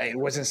yeah, it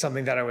wasn't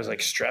something that I was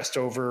like stressed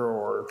over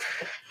or,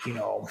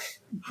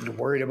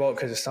 worried about,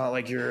 because it's not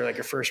like you're like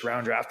a first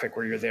round draft pick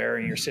where you're there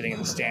and you're sitting in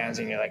the stands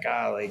and you're like,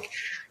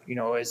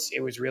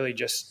 it was really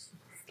just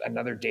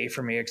another day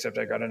for me, except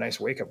I got a nice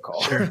wake-up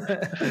call. Sure.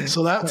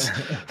 So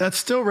that's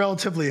still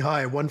relatively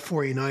high,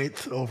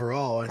 149th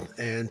overall,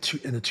 and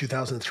in the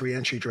 2003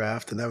 entry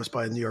draft, and that was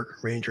by the New York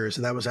Rangers,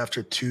 and that was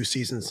after 2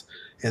 seasons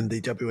in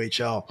the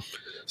WHL.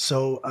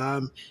 So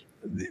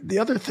the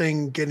other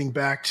thing, getting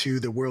back to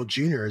the World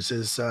Juniors,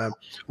 is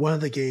one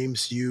of the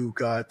games you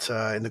got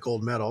in the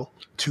gold medal,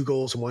 2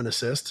 goals and 1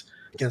 assist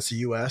against the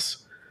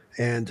U.S.,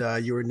 and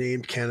you were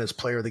named Canada's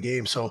Player of the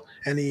Game. So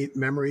any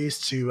memories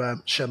to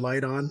shed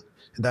light on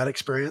that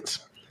experience?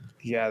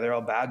 Yeah, they're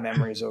all bad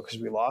memories though, because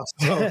we lost.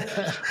 We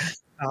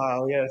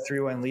had a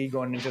 3-1 lead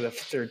going into the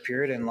third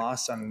period and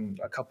lost on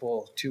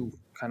 2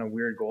 kind of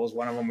weird goals.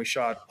 One of them we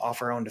shot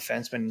off our own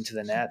defenseman into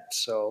the net.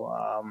 So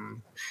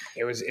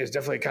it was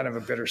definitely kind of a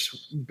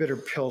bitter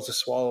pill to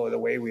swallow the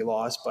way we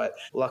lost. But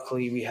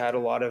luckily we had a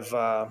lot of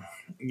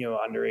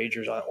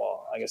underagers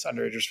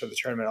underagers for the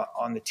tournament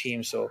on the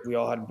team. So we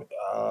all had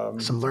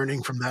some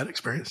learning from that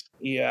experience.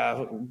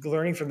 Yeah,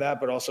 learning from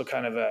that, but also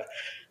kind of a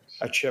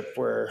chip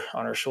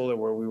on our shoulder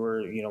where we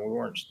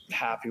weren't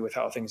happy with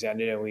how things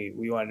ended, and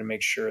we wanted to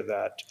make sure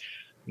that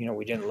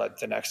we didn't let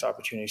the next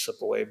opportunity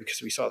slip away,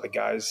 because we saw the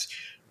guys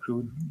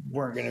who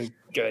weren't going to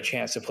get a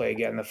chance to play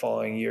again the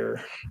following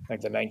year,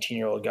 like the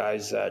 19-year-old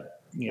guys that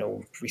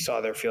we saw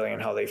their feeling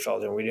and how they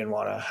felt, and we didn't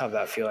want to have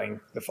that feeling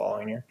the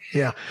following year.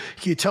 Yeah.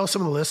 Can you tell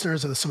some of the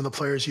listeners of some of the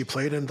players you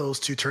played in those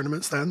 2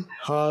 tournaments then?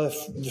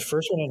 The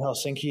first one in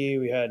Helsinki,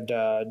 we had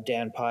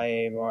Dan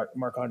Paille,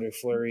 Marc-Andre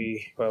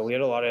Fleury, but we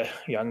had a lot of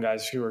young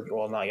guys who were,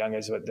 well, not young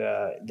guys, but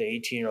the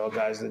 18-year-old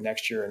guys the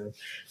next year in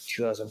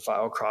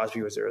 2005.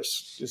 Crosby was there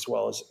as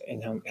well as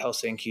in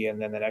Helsinki,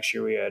 and then the next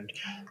year we had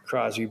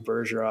Crosby,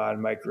 Bergeron,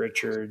 Mike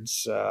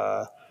Richards,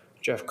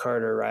 Jeff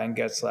Carter, Ryan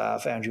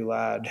Getzlaff, Andrew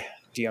Ladd,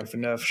 Dion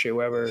Phaneuf, Shea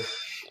Weber.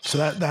 So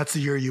that's the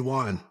year you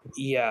won.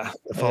 Yeah.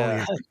 The following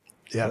year.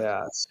 Yeah.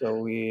 Yeah. So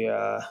we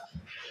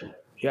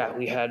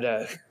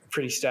had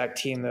pretty stacked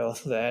team, the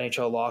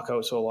NHL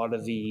lockout. So a lot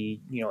of the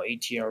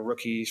 18 or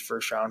rookies,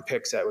 first round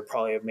picks that would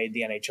probably have made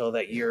the NHL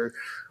that year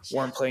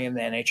weren't playing in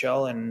the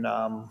NHL, and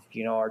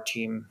our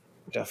team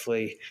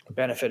definitely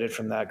benefited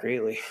from that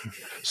greatly.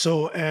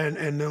 So, and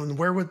then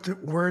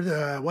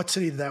what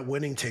city did that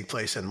winning take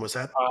place in? Was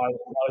that? I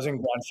was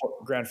in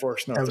Grand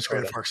Forks, North Dakota. That was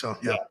Grand Forks, so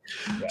yeah.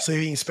 So,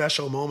 any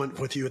special moment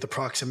with you at the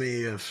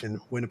proximity of in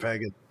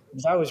Winnipeg?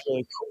 That was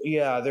really cool.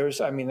 Yeah, there's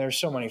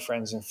so many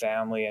friends and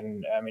family,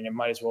 and I mean, it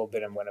might as well have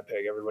been in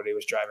Winnipeg. Everybody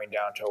was driving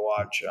down to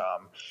watch.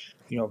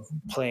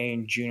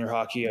 Playing junior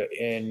hockey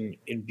in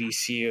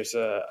BC.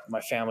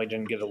 My family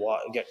didn't get a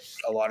lot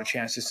of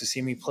chances to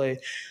see me play.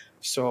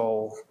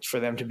 So for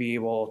them to be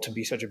able to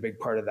be such a big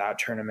part of that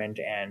tournament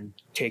and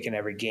take in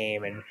every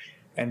game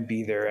and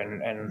be there,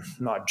 and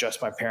not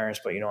just my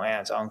parents, but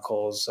aunts,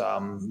 uncles,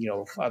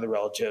 other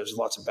relatives,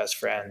 lots of best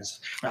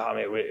friends.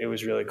 It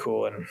was really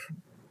cool. And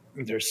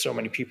there's so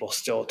many people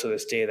still to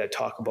this day that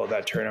talk about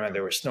that tournament.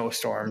 There were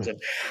snowstorms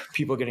and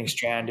people getting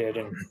stranded,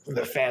 and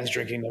the fans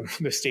drinking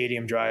the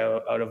stadium dry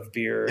out of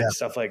beer and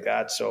stuff like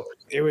that. So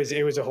it was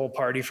a whole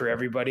party for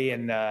everybody.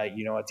 And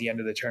at the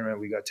end of the tournament,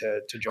 we got to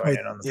join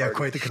in on the party. Yeah,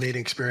 quite the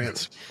Canadian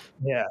experience.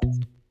 Yeah.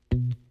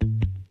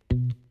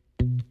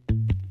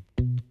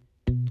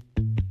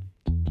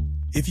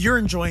 If you're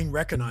enjoying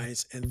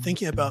Recognize and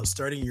thinking about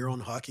starting your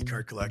own hockey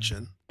card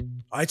collection,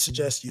 I'd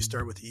suggest you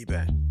start with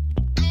eBay.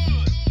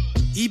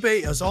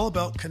 eBay is all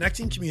about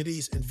connecting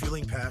communities and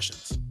fueling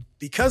passions.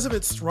 Because of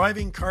its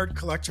thriving card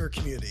collector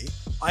community,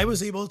 I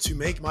was able to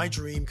make my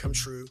dream come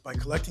true by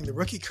collecting the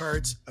rookie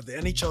cards of the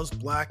NHL's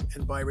black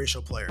and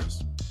biracial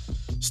players.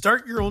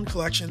 Start your own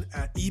collection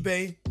at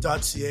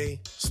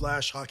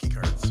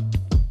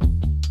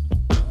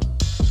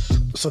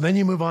ebay.ca/hockeycards. So then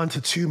you move on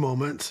to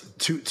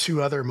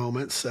two other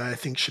moments that I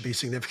think should be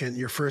significant.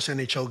 Your first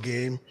NHL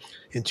game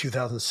in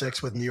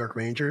 2006 with New York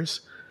Rangers,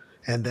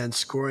 and then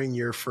scoring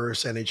your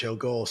first NHL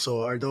goal.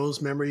 So are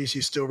those memories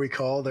you still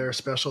recall? They're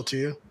special to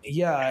you?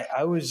 Yeah,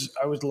 I was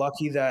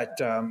lucky that,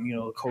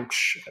 the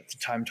coach at the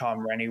time,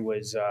 Tom Rennie,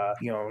 was,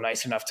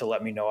 nice enough to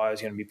let me know I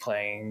was going to be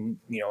playing,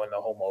 in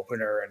the home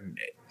opener and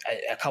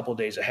a couple of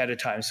days ahead of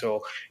time.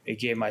 So it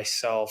gave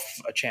myself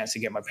a chance to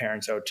get my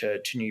parents out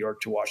to New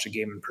York to watch the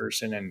game in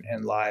person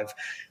and live.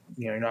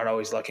 You're not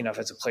always lucky enough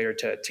as a player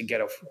to get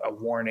a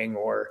warning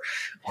or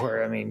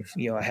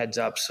a heads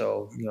up.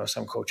 So,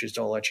 some coaches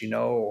don't let you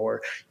know,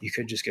 or you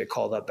could just get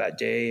called up that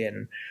day.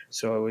 And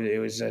so it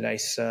was a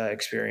nice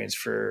experience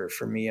for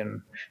me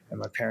and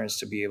my parents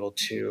to be able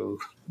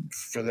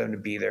for them to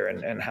be there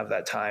and have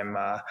that time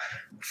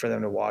for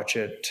them to watch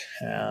it.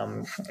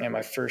 And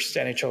my first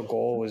NHL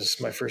goal was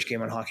my first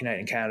game on Hockey Night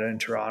in Canada in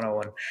Toronto.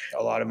 And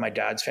a lot of my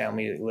dad's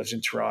family lives in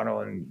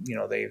Toronto, and,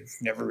 they've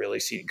never really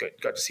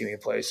got to see me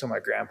play. So my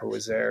grandpa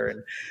was there,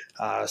 and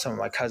some of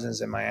my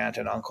cousins and my aunt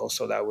and uncle.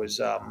 So that was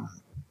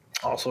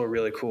also a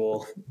really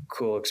cool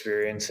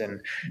experience.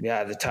 And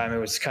at the time it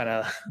was kind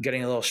of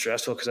getting a little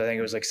stressful because I think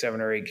it was like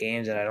 7 or 8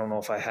 games, and I don't know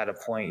if I had a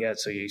point yet.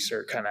 So you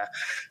start kind of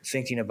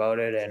thinking about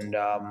it, and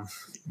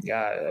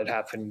it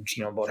happened,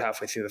 about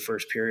halfway through the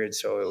first period.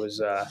 So it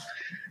was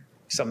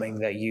something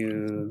that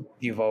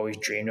you've always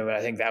dreamed of. And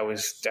I think that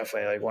was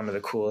definitely like one of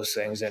the coolest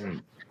things,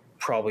 and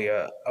probably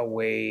a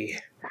way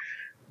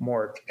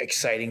more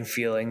exciting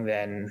feeling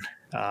than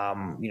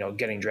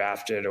getting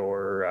drafted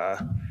or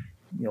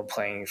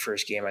playing your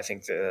first game. I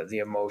think the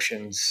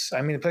emotions,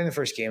 playing the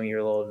first game, you're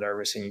a little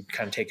nervous and you're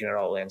kind of taking it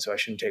all in. So I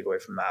shouldn't take away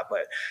from that,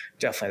 but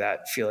definitely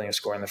that feeling of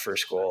scoring the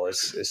first goal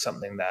is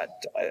something that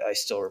I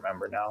still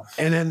remember now.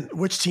 And then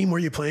which team were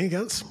you playing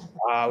against?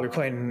 We were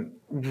playing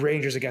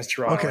Rangers against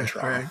Toronto. Okay. Toronto.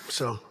 All right.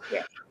 So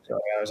yeah. So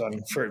I was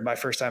on for my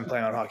first time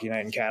playing on Hockey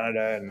Night in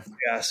Canada, and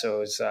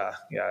so it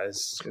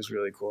was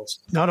really cool.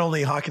 Not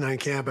only Hockey Night in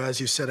Canada, but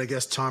as you said, I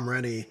guess Tom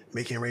Rennie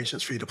making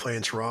arrangements for you to play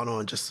in Toronto,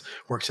 and just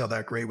works out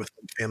that great with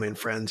family and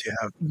friends you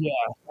have. Yeah,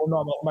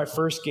 well, no, my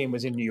first game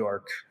was in New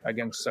York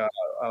against.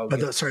 But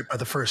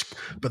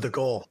the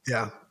goal,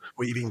 yeah,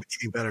 well, even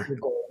better.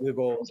 The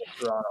goal was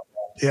in Toronto.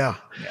 Yeah.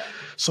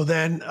 So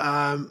then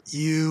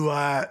you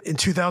in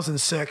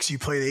 2006 you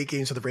played 8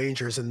 games with the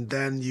Rangers, and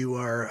then you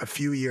are a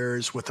few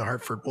years with the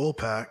Hartford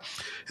Wolfpack,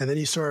 and then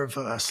you sort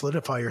of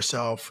solidify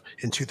yourself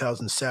in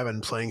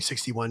 2007 playing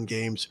 61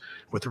 games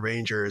with the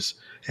Rangers,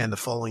 and the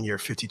following year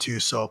 52.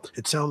 So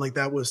it sounded like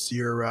that was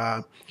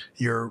your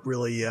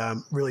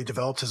really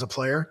developed as a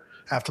player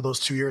after those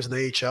 2 years in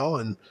the AHL,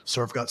 and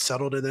sort of got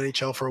settled in the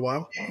NHL for a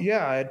while?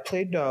 Yeah, I had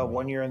played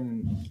 1 year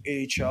in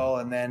AHL,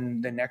 and then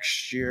the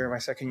next year, my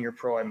second year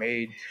pro, I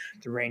made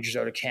the Rangers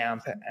out of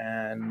camp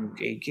and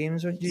 8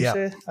 games, what did you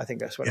say? I think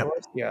that's what it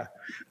was. Yeah.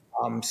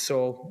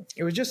 So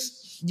it was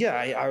just,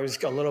 I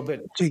was a little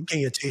bit...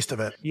 Getting a taste of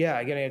it.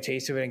 Yeah, getting a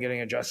taste of it and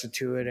getting adjusted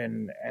to it.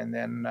 And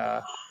then...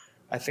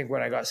 I think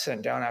when I got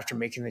sent down after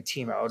making the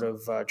team out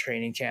of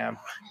training camp,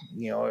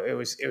 it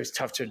was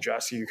tough to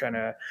adjust.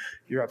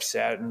 You're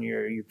upset and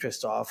you're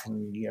pissed off,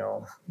 and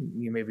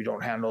you maybe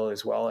don't handle it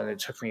as well. And it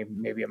took me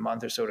maybe a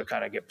month or so to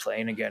kind of get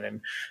playing again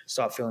and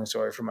stop feeling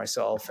sorry for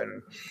myself.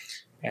 And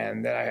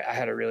And then I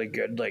had a really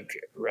good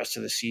rest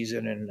of the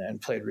season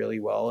and played really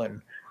well.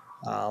 And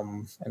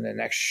then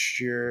next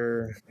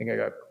year, I think I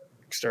got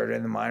started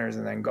in the minors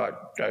and then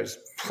I was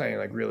playing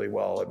really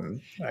well. And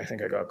I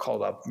think I got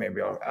called up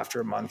maybe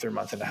after a month or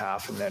month and a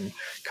half, and then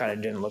kind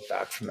of didn't look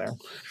back from there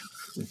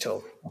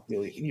until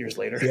years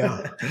later.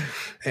 Yeah.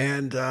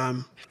 And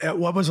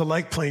what was it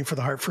like playing for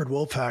the Hartford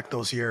Wolfpack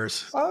those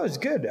years? Oh, it was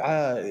good.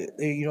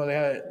 They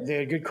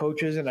had good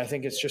coaches, and I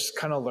think it's just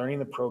kind of learning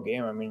the pro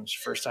game. I mean, it's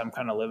your first time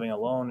kind of living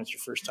alone. It's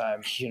your first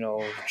time,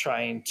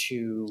 trying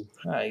to.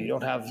 You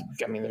don't have.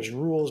 I mean, there's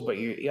rules, but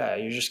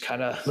you're just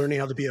kind of learning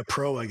how to be a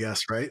pro, I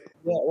guess, right?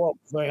 Yeah, well,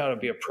 learning how to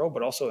be a pro,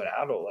 but also an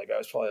adult. I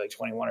was probably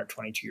 21 or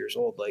 22 years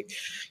old.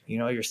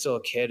 You're still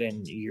a kid,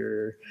 and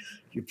you're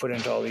put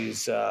into all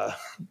these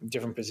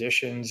different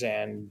positions,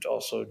 and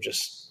also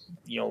just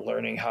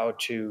learning how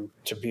to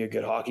be a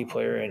good hockey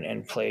player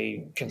and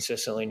play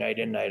consistently night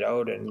in, night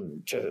out,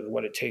 and to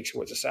what it takes,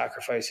 what the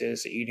sacrifice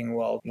is, to eating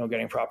well,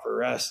 getting proper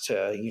rest,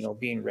 to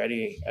being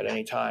ready at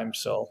any time.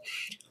 So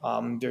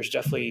there's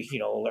definitely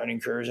learning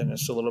curves, and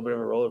it's a little bit of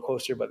a roller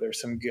coaster, but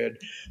there's some good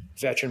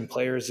veteran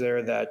players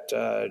there that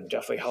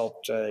definitely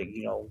helped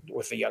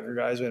with the younger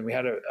guys. And we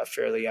had a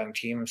fairly young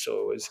team,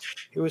 so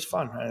it was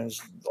fun, and it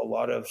was a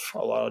lot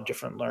of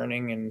different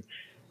learning, and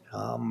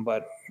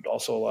but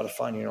also a lot of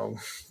fun,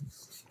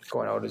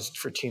 going out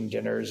for team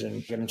dinners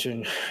and getting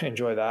to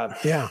enjoy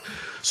that. Yeah.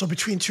 So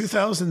between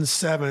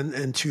 2007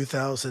 and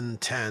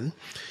 2010,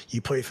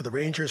 you played for the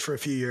Rangers for a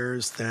few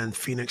years, then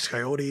Phoenix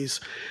Coyotes,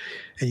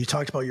 and you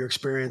talked about your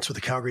experience with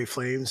the Calgary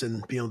Flames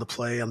and being able to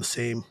play on the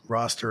same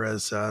roster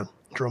as Jarome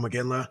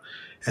Iginla,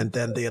 and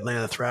then the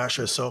Atlanta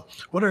Thrashers. So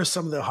what are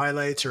some of the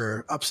highlights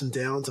or ups and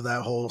downs of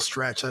that whole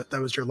stretch? That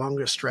was your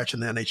longest stretch in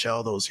the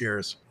NHL those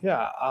years.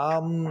 Yeah.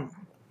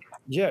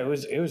 Yeah,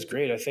 it was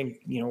great. I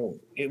think,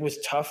 it was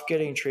tough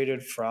getting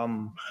traded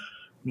from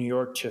New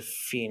York to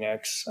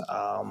Phoenix,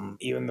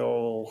 even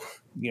though,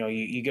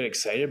 you get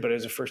excited, but it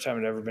was the first time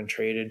I'd ever been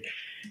traded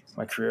in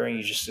my career. And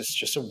it's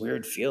just a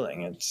weird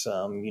feeling. It's,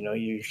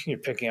 you're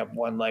picking up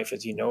one life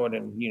as you know it.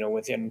 And,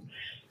 within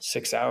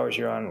 6 hours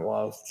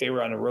they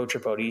were on a road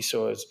trip out east.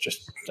 So it's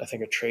just, I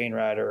think, a train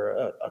ride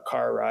or a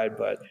car ride,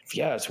 but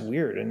yeah, it's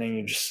weird. And then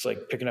you're just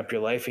picking up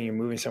your life and you're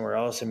moving somewhere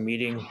else and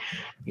meeting,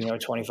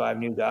 25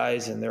 new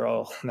guys, and they're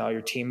all now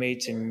your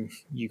teammates, and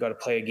you got to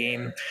play a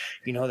game,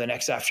 the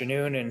next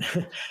afternoon. And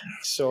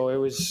so it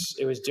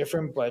was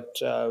different, but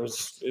it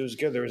was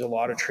good. There was a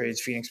lot of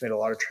trades. Phoenix made a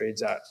lot of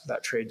trades at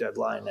that trade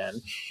deadline.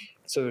 And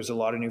so there's a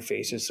lot of new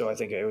faces. So I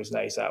think it was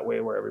nice that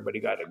way, where everybody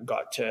got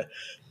to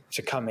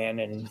come in,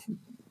 and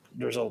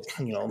there's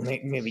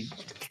maybe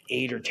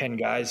 8 or 10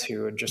 guys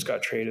who had just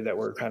got traded that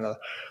were kind of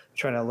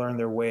trying to learn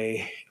their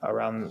way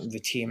around the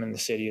team and the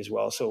city as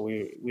well. So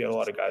we had a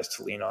lot of guys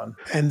to lean on.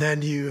 And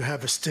then you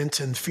have a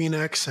stint in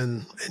Phoenix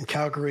and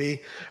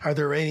Calgary. Are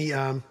there any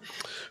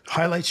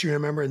highlights you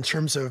remember in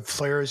terms of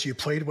players you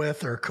played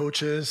with or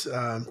coaches,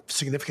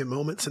 significant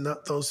moments in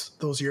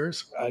those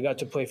years? I got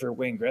to play for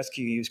Wayne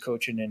Gretzky. He was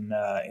coaching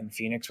in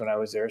Phoenix when I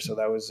was there. So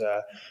that was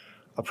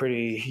a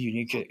pretty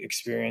unique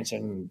experience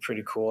and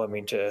pretty cool. I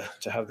mean, to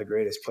have the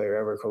greatest player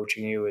ever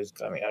coaching you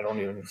I don't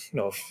even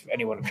know if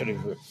anyone could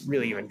have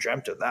really even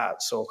dreamt of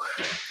that. So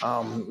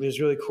it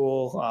was really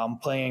cool.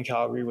 Playing in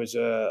Calgary was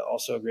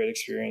also a great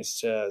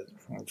experience. The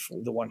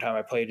one time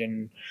I played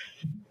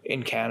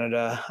in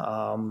Canada,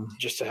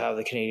 just to have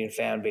the Canadian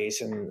fan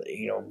base and,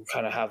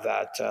 kind of have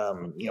that,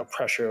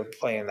 pressure of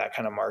playing that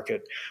kind of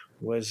market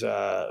was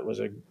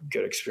a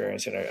good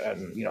experience, and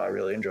I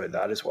really enjoyed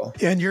that as well.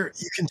 Yeah, and you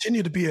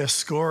continue to be a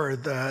scorer.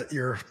 That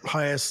your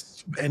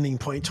highest ending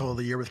point total of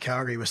the year with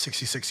Calgary was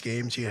 66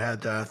 games. You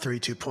had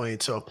 32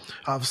 points. So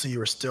obviously you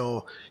were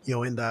still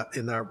in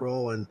that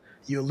role. And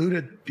you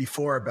alluded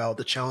before about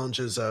the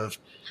challenges of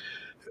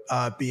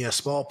being a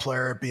small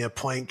player, being a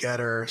point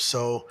getter.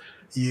 So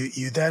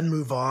you then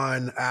move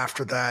on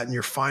after that in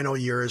your final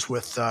years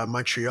with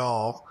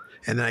Montreal.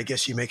 And then I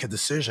guess you make a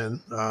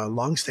decision,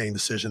 long-staying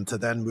decision, to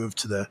then move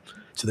to the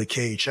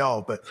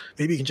KHL. But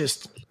maybe you can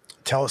just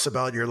tell us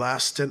about your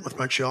last stint with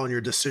Montreal and your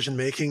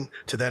decision-making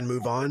to then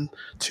move on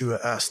to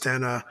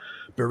Stana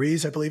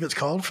Beriz, I believe it's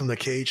called, from the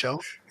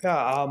KHL.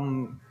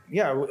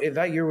 Yeah,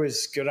 that year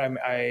was good.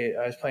 I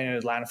was playing in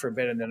Atlanta for a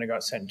bit, and then I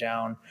got sent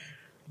down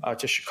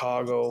to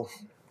Chicago.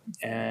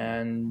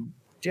 And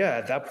yeah,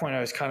 at that point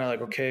I was kind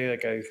of okay, I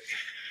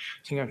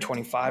think I'm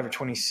 25 or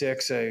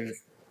 26. I've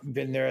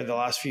been there the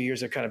last few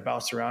years. I kind of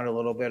bounced around a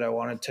little bit. I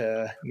wanted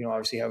to,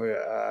 obviously have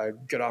a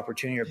good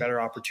opportunity or better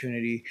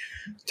opportunity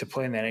to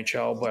play in the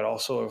NHL, but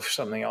also if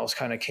something else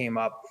kind of came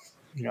up,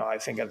 I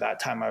think at that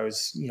time I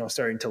was,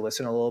 starting to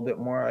listen a little bit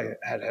more.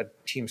 I had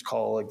teams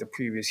call the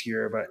previous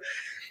year, but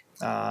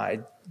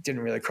it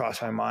didn't really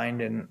cross my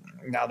mind. And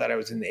now that I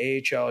was in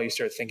the AHL, you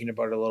start thinking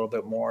about it a little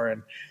bit more,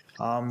 and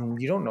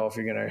you don't know if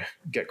you're going to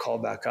get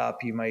called back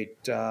up. You might,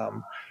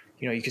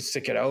 you could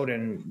stick it out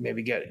and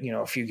maybe get,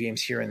 a few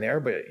games here and there,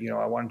 but,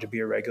 I wanted to be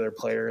a regular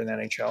player in the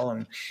NHL.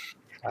 And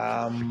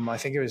I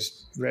think it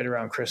was right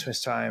around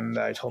Christmas time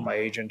that I told my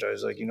agent, I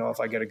was like, if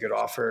I get a good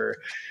offer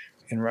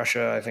in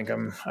Russia. I think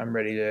I'm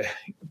ready to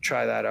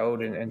try that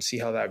out and see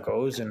how that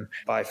goes. And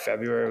by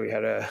February, we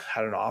had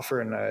an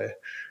offer, and I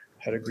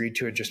had agreed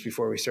to it just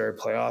before we started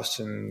playoffs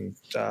in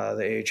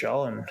the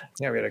AHL. And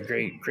yeah, we had a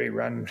great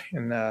run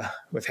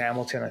with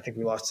Hamilton. I think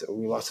we lost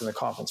in the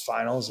conference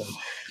finals.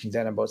 And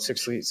then about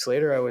 6 weeks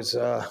later, I was,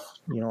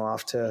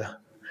 off to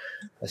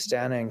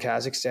Astana in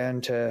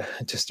Kazakhstan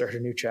to start a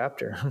new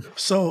chapter.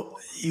 So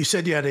you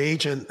said you had an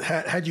agent.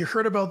 Had you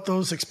heard about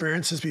those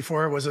experiences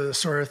before? Was it a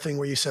sort of thing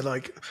where you said,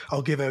 like,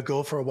 I'll give it a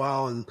go for a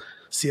while and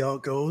see how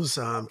it goes?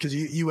 Because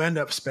you end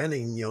up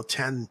spending,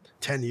 10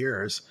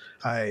 years.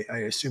 I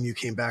assume you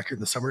came back in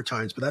the summer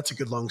times, but that's a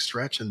good long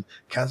stretch in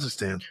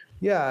Kazakhstan.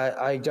 Yeah,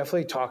 I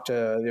definitely talked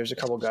to, there's a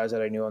couple of guys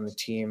that I knew on the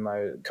team,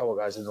 a couple of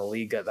guys in the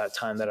league at that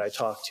time that I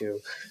talked to.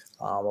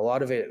 A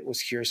lot of it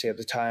was hearsay at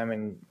the time,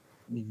 and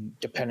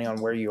depending on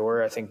where you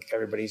were, I think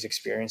everybody's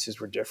experiences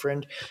were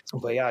different.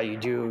 But yeah,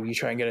 you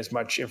try and get as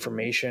much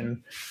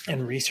information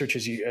and research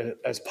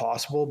as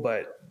possible.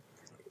 But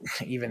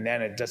even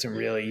then, it doesn't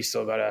really, you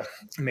still got to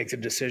make the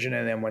decision.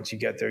 And then once you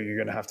get there, you're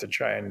going to have to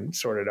try and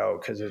sort it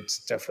out, because it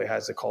definitely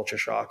has a culture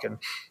shock and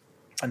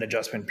an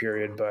adjustment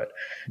period. But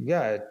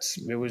yeah,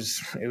 it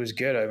was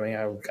good. I mean,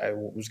 I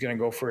was going to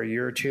go for a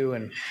year or two,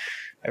 and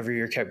every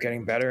year kept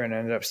getting better, and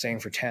ended up staying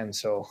for 10.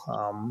 So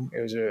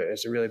it was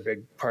a really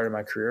big part of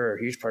my career, a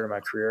huge part of my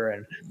career.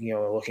 And,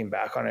 looking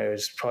back on it, it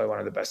was probably one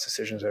of the best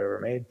decisions I ever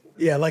made.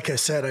 Yeah, like I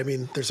said, I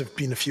mean, there's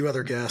been a few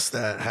other guests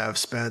that have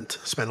spent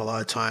a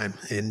lot of time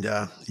in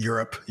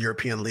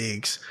European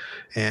leagues.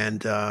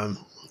 And,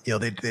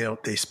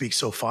 they speak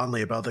so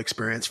fondly about the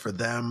experience for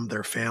them,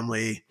 their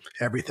family,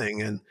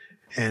 everything.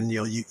 And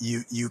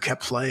you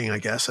kept playing, I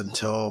guess,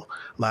 until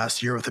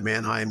last year with the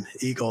Mannheim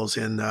Eagles.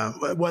 In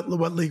what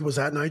league was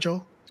that,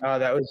 Nigel?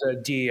 That was a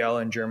DEL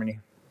in Germany.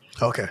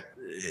 Okay.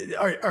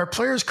 Are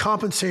players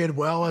compensated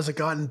well? Has it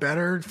gotten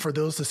better for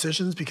those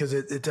decisions? Because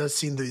it does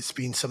seem that it's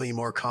been something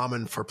more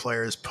common for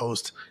players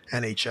post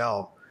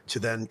NHL to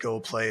then go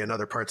play in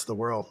other parts of the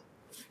world.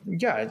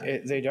 Yeah,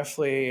 they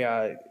definitely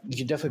you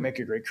can definitely make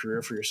a great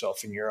career for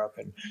yourself in Europe,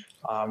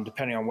 and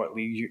depending on what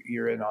league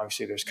you're in,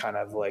 obviously there's kind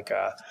of like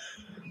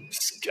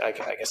I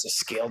guess a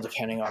scale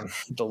depending on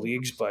the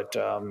leagues, but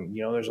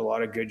there's a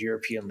lot of good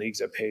European leagues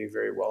that pay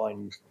very well,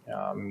 and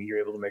you're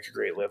able to make a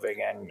great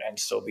living and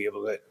still be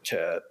able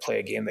to play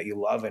a game that you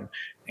love and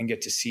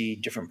get to see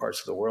different parts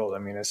of the world. I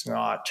mean, it's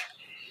not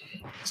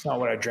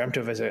what I dreamt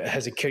of as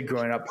a kid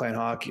growing up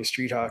playing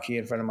street hockey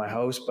in front of my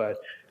house, but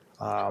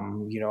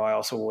I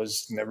also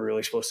was never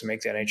really supposed to make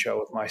the NHL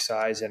with my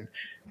size, and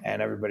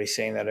everybody's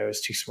saying that I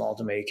was too small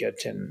to make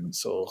it. And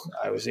so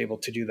I was able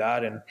to do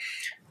that. And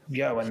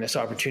yeah, when this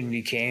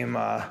opportunity came,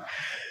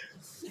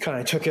 kind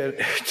of took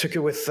it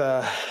with,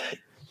 an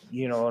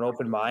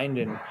open mind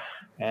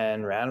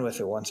and ran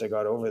with it once I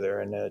got over there.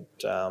 And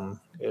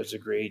it was a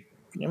great,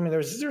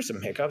 there's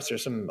some hiccups,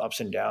 there's some ups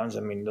and downs.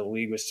 I mean, the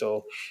league was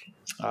still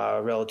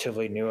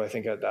relatively new. I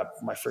think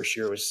my first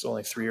year was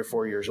only 3 or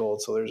 4 years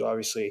old. So there's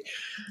obviously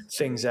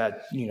things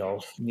that,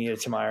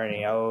 needed some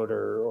ironing out,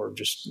 or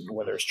just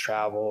whether it's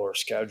travel or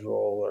schedule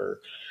or,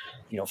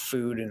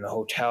 food in the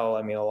hotel.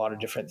 I mean, a lot of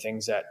different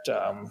things that,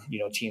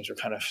 teams were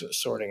kind of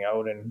sorting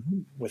out,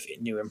 and with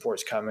new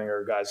imports coming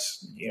or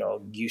guys,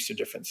 used to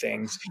different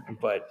things.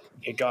 But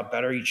it got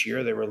better each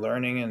year. They were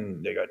learning,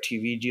 and they got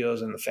TV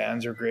deals, and the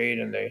fans are great,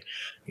 and they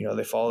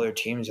follow their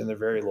teams, and they're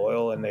very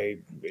loyal, and they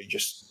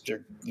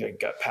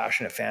got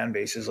passionate fan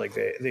bases like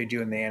they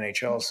do in the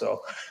NHL.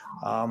 So,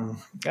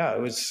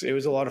 it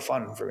was a lot of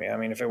fun for me. I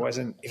mean, if I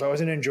wasn't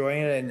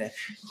enjoying it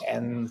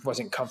and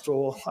wasn't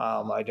comfortable,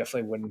 I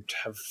definitely wouldn't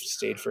have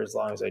stayed for as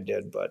long as I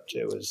did. But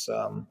it was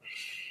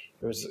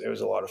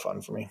a lot of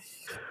fun for me.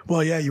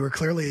 Well, yeah, you were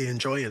clearly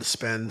enjoying to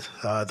spend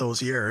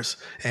those years.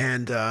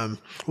 And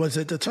was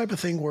it the type of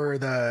thing where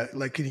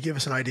can you give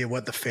us an idea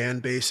what the fan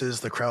bases,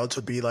 the crowds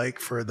would be like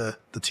for the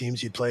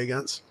teams you'd play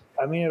against?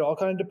 I mean, it all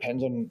kind of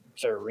depends on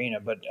the arena,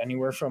 but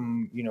anywhere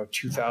from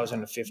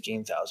 2,000 to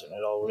 15,000.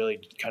 It all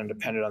really kind of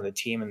depended on the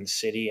team and the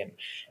city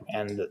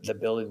and the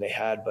building they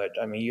had. But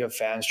I mean, you have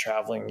fans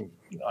traveling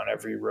on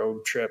every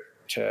road trip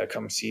to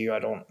come see you. I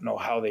don't know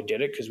how they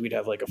did it, because we'd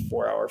have like a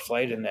 4-hour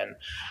flight, and then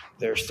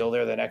they're still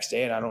there the next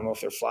day. And I don't know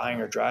if they're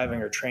flying or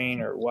driving or train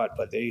or what,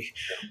 but they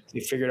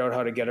figured out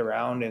how to get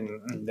around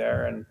in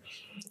there. And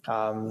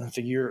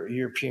the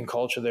European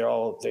culture,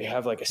 they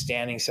have like a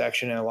standing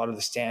section, and a lot of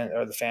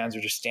the fans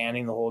are just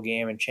standing the whole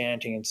game and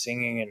chanting and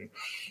singing.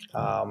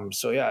 And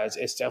so yeah,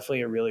 it's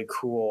definitely a really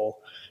cool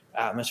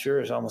atmosphere.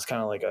 It's almost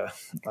kind of like a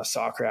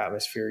soccer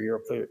atmosphere,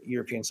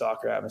 European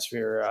soccer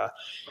atmosphere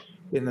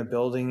in the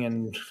building,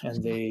 and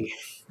they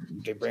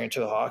bring it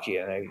to the hockey,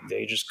 and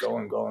they just go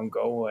and go and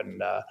go.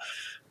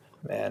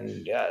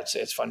 And yeah,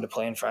 it's fun to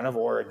play in front of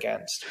or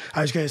against.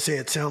 I was going to say,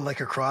 it sounded like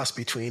a cross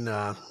between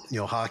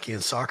hockey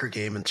and soccer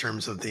game in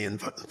terms of the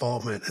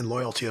involvement and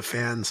loyalty of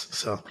fans.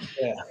 So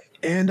yeah.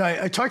 And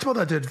I talked about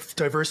that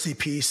diversity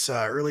piece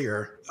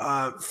earlier.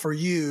 For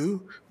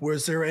you,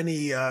 was there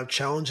any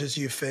challenges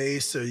you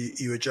faced or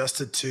you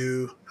adjusted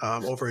to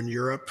over in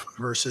Europe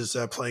versus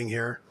playing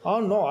here?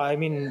 Oh, no. I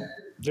mean,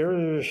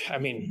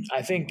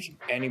 I think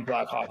any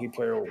black hockey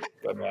player,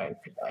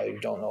 I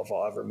don't know if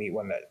I'll ever meet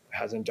one that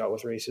hasn't dealt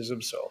with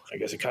racism. So I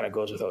guess it kind of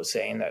goes without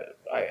saying that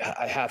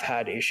I have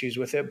had issues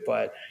with it,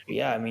 but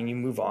yeah, I mean, you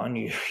move on,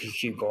 you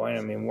keep going.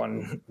 I mean,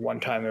 one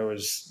time there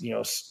was,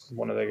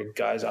 one of the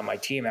guys on my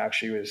team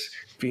actually was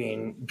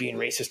being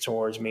racist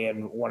towards me,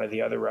 and one of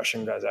the other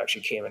Russian guys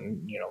actually came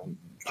and,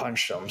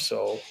 punched him.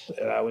 So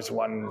that was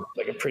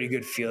a pretty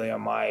good feeling on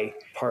my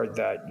part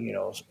that,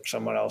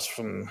 someone else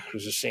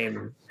who's the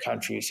same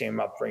country, same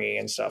upbringing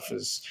and stuff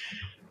is,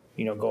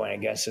 going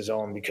against his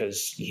own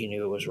because he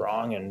knew it was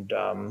wrong. And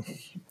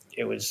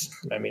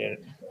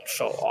it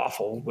felt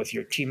awful with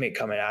your teammate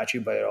coming at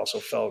you, but it also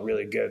felt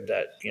really good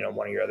that,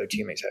 one of your other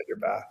teammates had your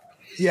back.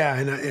 Yeah,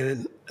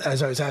 and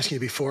as I was asking you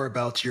before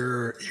about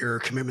your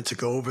commitment to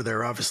go over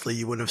there, obviously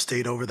you wouldn't have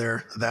stayed over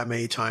there that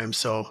many times.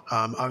 So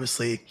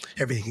obviously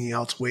everything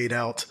else weighed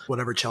out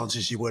whatever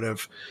challenges you would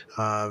have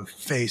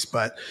faced.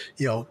 But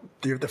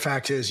the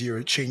fact is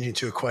you're changing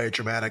to quite a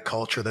dramatic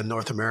culture than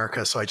North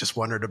America. So I just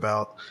wondered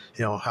about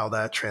how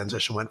that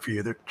transition went for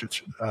you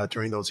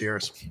during those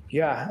years.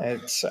 Yeah,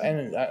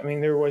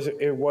 there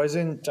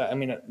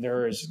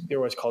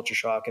was culture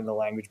shock and the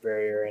language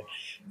barrier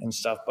and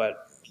stuff,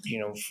 but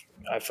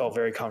I felt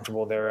very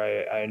comfortable there.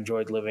 I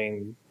enjoyed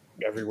living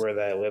everywhere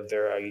that I lived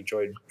there. I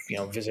enjoyed,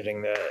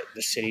 visiting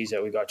the cities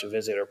that we got to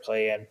visit or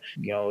play in.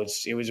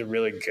 It was a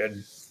really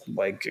good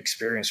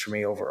experience for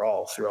me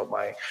overall throughout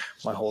my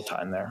whole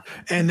time there.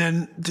 And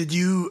then did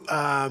you,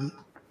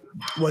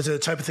 was it a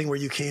type of thing where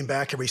you came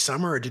back every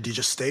summer, or did you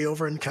just stay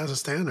over in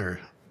Kazakhstan,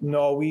 or?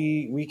 No,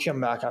 we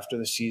come back after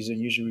the season.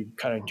 Usually we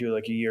kind of do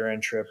a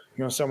year-end trip,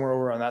 somewhere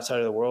over on that side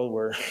of the world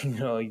where,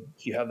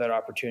 you have that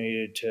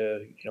opportunity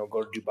to,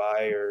 go to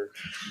Dubai or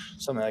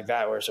something like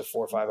that, where it's a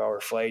 4 or 5 hour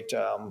flight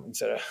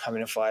instead of having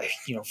to fly,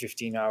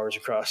 15 hours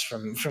across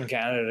from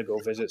Canada to go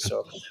visit.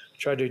 So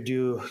tried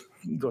to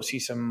go see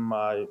some,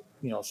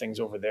 things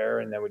over there,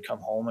 and then we'd come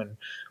home and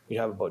we'd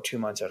have about 2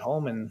 months at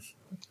home and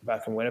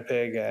back in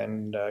Winnipeg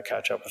and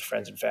catch up with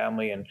friends and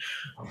family and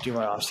do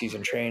my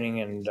off-season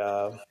training and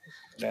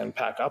then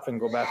pack up and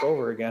go back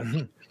over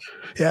again.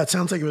 Yeah, it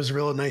sounds like it was a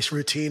real nice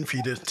routine for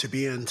you to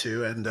be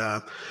into, and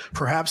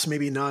perhaps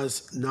maybe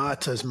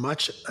not as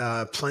much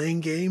playing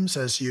games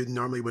as you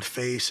normally would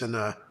face in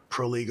a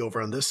pro league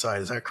over on this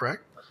side. Is that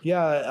correct?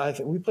 Yeah,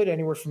 we played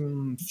anywhere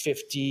from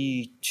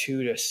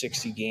 52 to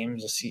 60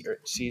 games a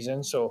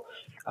season. So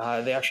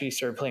they actually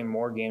started playing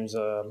more games,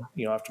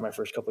 after my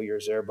first couple of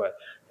years there. But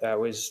that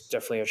was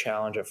definitely a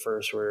challenge at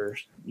first, where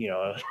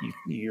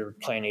you're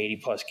playing 80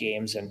 plus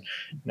games, and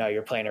now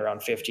you're playing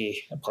around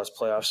 50 plus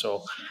playoffs.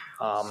 So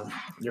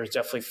there's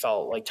definitely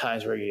felt like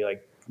times where you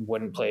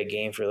wouldn't play a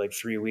game for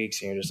 3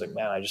 weeks, and you're just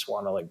man, I just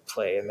want to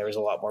play. And there was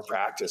a lot more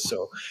practice.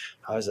 So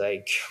I was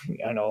I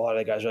know a lot of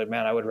the guys are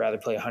man, I would rather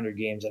play 100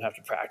 games than have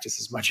to practice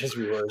as much as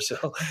we were.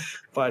 So,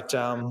 but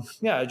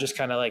just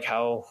kind of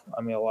how,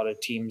 a lot of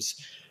teams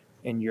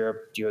in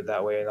Europe do it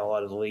that way. And a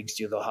lot of the leagues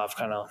do, they'll have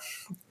kind of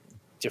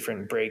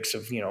different breaks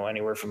of,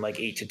 anywhere from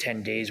 8 to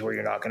 10 days where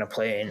you're not going to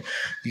play, and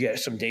you get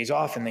some days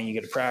off, and then you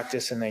get to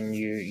practice, and then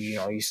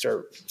you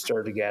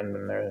start again.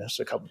 And there's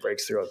a couple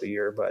breaks throughout the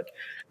year, but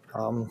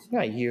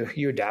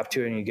you adapt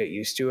to it and you get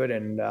used to it,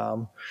 and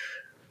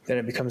then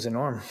it becomes a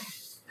norm.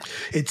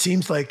 It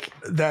seems like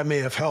that may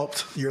have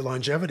helped your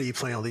longevity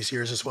playing all these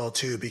years as well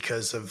too,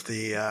 because of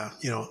the a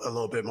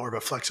little bit more of a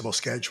flexible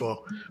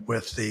schedule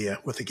with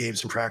the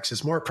games and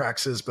practices, more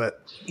practices.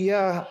 But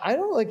yeah, a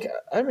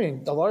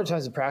lot of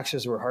times the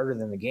practices were harder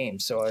than the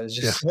games, so it was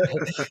just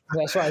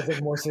that's why I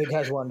think most of the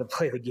guys wanted to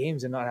play the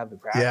games and not have the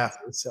practices.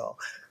 Yeah. So.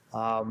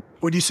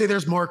 Would you say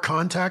there's more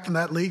contact in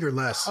that league or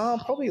less?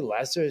 Probably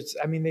less.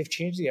 They've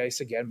changed the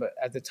ice again, but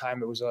at the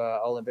time it was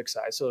Olympic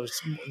size, so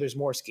there's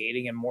more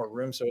skating and more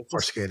room. So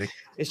it's skating.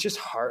 It's just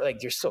hard.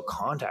 There's still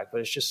contact, but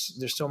it's just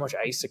there's so much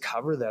ice to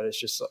cover that it's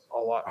just a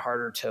lot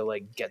harder to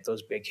get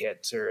those big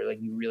hits, or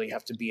you really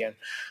have to be in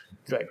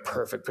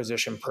perfect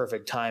position,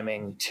 perfect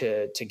timing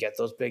to get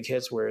those big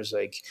hits. Whereas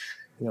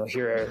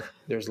here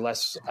there's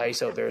less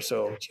ice out there,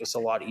 so it's a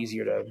lot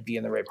easier to be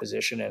in the right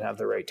position and have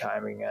the right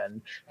timing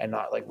and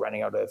not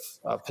running out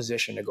of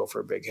position to go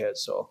for a big hit.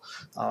 So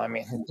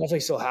it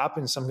definitely still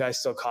happens. Some guys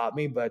still caught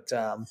me, but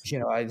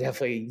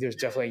there's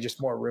definitely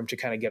just more room to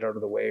kind of get out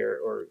of the way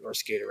or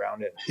skate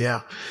around it.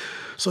 Yeah.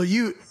 So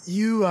you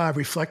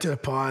reflected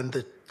upon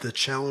the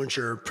challenge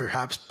or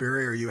perhaps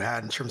barrier you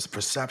had in terms of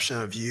perception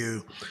of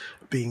you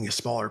being a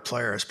smaller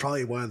player. It's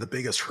probably one of the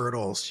biggest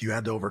hurdles you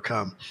had to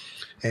overcome.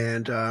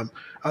 And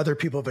other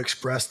people have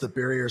expressed the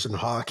barriers in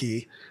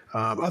hockey,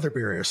 other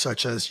barriers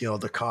such as,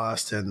 the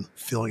cost and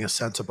feeling a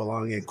sense of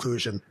belonging,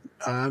 inclusion.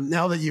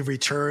 Now that you've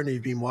returned and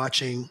you've been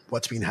watching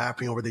what's been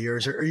happening over the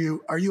years, are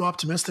you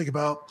optimistic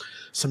about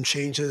some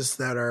changes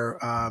that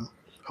are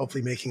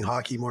hopefully making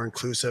hockey more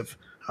inclusive,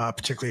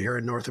 particularly here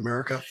in North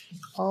America?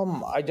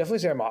 I definitely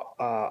say I'm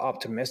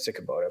optimistic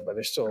about it, but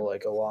there's still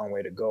like a long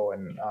way to go,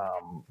 and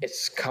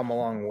it's come a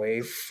long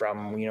way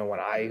from when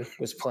I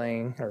was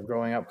playing or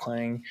growing up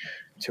playing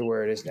to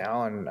where it is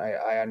now. And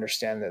I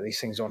understand that these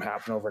things don't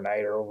happen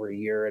overnight or over a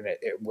year, and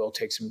it will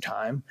take some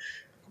time.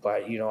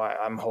 But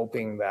I'm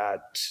hoping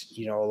that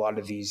a lot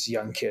of these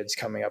young kids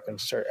coming up and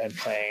start and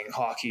playing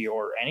hockey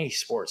or any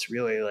sports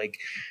really, like,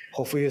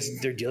 hopefully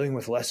they're dealing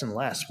with less and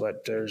less.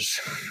 But there's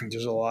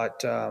a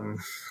lot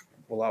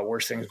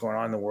worse things going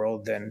on in the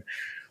world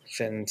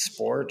than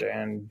sport,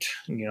 and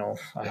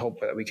I hope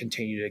that we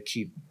continue to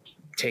keep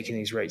taking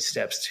these right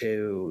steps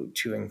to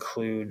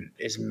include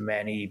as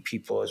many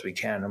people as we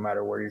can, no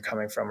matter where you're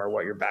coming from or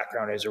what your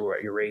background is or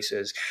what your race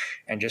is,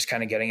 and just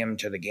kind of getting them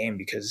into the game,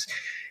 because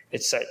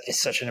it's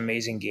such an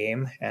amazing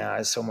game.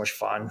 It's so much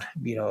fun.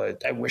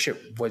 I wish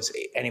it was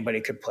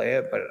anybody could play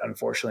it, but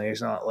unfortunately it's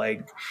not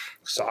like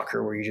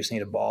soccer where you just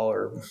need a ball,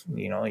 or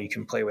you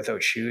can play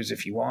without shoes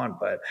if you want.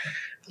 But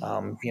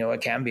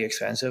it can be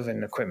expensive,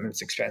 and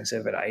equipment's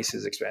expensive, and ice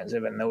is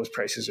expensive, and those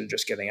prices are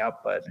just getting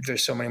up. But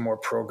there's so many more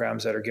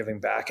programs that are giving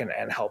back and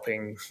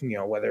helping,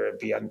 whether it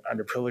be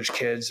underprivileged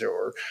kids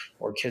or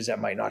kids that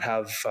might not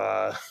have,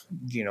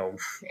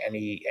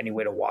 any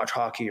way to watch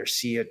hockey or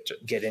see it,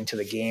 get into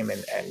the game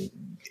and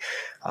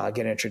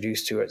get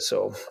introduced to it.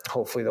 So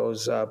hopefully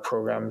those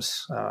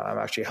programs, I'm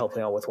actually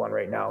helping out with one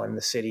right now in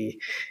the city,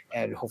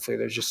 and hopefully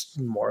there's just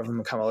more of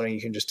them come out and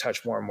you can just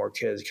touch more and more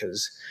kids,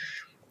 because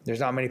there's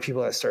not many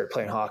people that start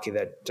playing hockey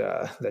that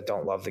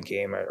don't love the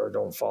game or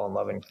don't fall in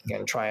love and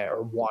try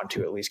or want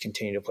to at least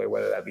continue to play,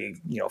 whether that be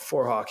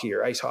floor hockey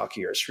or ice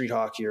hockey or street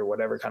hockey or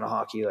whatever kind of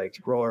hockey, like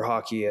roller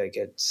hockey. Like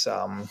it's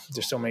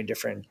there's so many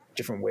different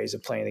ways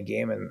of playing the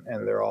game,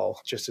 and they're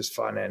all just as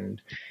fun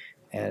and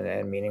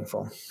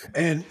meaningful.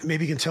 And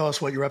maybe you can tell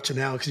us what you're up to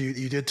now, because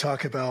you did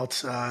talk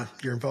about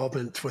your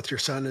involvement with your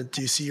son. And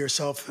do you see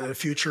yourself in the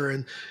future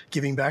in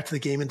giving back to the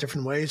game in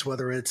different ways,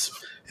 whether it's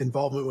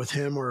involvement with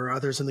him or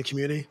others in the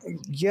community?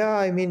 Yeah,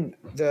 I mean,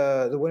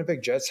 the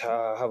Winnipeg Jets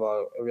have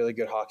a really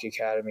good hockey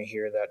academy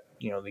here that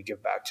they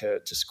give back to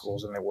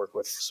schools, and they work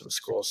with some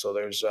schools. So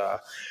there's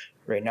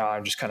right now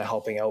I'm just kind of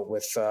helping out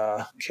with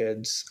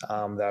kids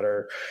that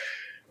are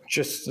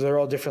they're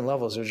all different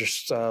levels. They're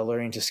just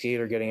learning to skate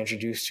or getting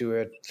introduced to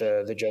it.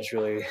 The Jets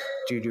really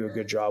do a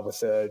good job with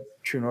the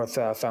True North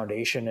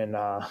Foundation, and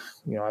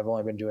I've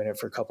only been doing it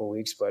for a couple of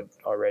weeks, but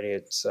already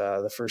it's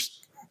the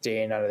first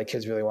day none of the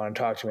kids really want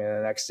to talk to me,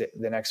 and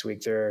the next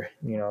week they're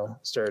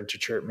started to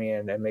chirp me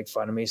and make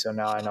fun of me. So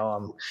now I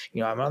know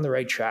I'm on the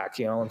right track.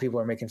 When people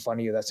are making fun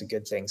of you, that's a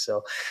good thing.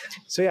 So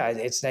yeah,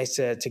 it's nice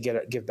to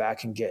give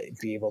back and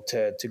be able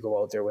to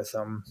go out there with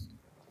them.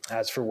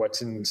 As for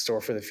what's in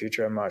store for the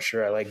future, I'm not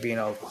sure. I like being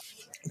out,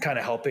 kind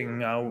of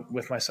helping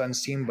with my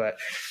son's team, but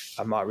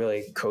I'm not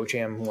really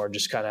coaching. I'm more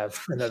just kind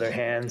of another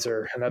hands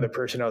or another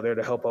person out there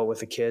to help out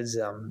with the kids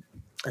and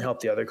help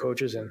the other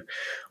coaches. And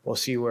we'll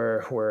see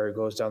where it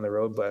goes down the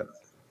road. But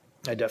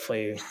I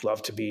definitely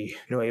love to be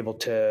able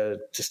to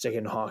stick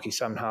in hockey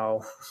somehow.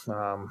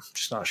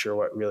 Just not sure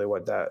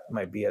what that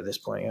might be at this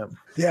point.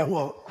 Yeah,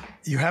 well,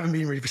 you haven't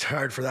been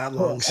retired for that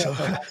long, so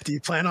do you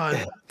plan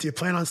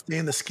on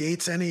staying the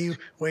skates any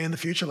way in the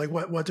future? Like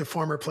what do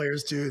former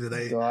players do? Do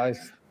they? Well,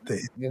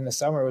 in the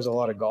summer it was a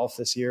lot of golf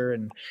this year,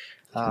 and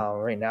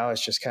right now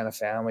it's just kind of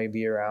family,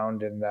 be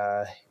around, and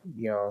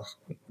you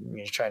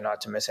try not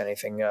to miss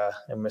anything. I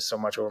missed so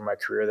much over my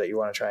career that you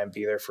want to try and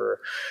be there for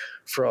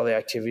all the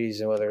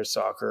activities, and whether it's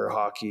soccer or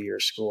hockey or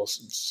school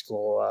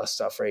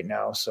stuff right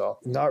now. So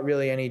not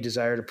really any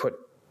desire to put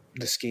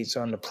the skates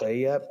on to play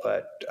yet,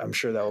 but I'm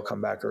sure that will come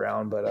back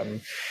around. But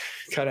I'm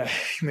kind of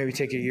maybe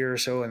take a year or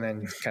so and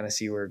then kind of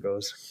see where it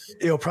goes.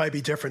 It'll probably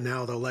be different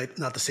now, though, like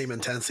not the same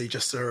intensity,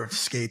 just sort of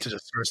skate to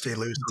just sort of stay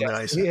loose on the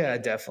ice. Yeah,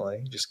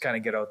 definitely. Just kind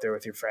of get out there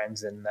with your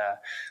friends and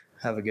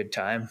have a good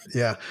time.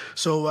 Yeah.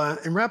 So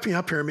in wrapping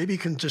up here, maybe you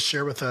can just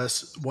share with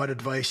us what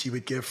advice you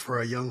would give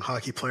for a young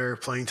hockey player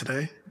playing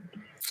today.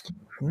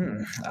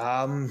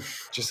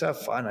 Just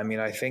have fun. I mean,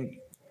 I think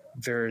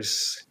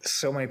there's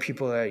so many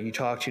people that you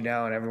talk to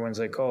now and everyone's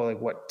like, oh,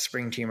 like what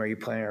spring team are you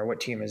playing, or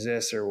what team is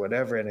this or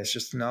whatever. And it's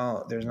just,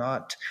 no, there's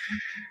not.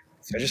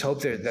 I just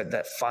hope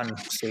that fun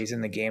stays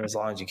in the game as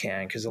long as you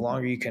can, because the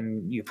longer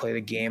you play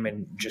the game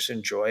and just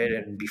enjoy it,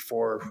 and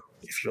before,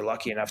 if you're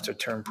lucky enough to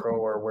turn pro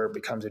or where it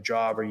becomes a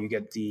job, or you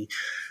get the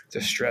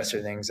stress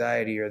or the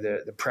anxiety or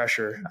the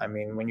pressure. I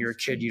mean, when you're a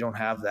kid, you don't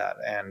have that,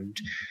 and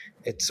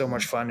it's so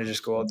much fun to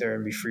just go out there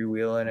and be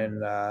freewheeling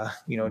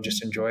and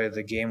just enjoy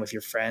the game with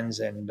your friends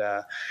and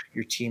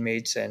your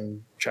teammates,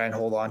 and try and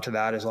hold on to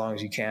that as long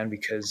as you can,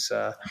 because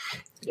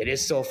it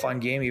is still a fun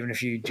game, even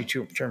if you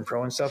do turn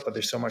pro and stuff, but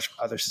there's so much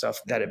other stuff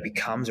that it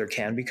becomes or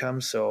can become.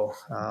 So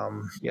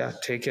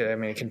take it. I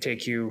mean,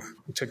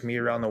 it took me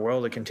around the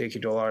world. It can take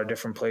you to a lot of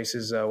different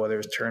places, whether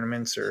it's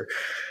tournaments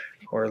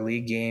or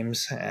league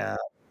games.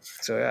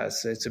 So yeah,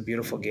 it's a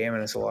beautiful game,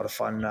 and it's a lot of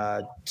fun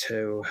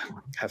to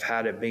have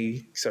had it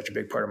be such a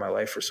big part of my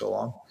life for so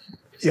long.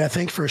 Yeah,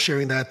 thanks for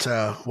sharing that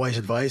wise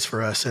advice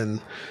for us.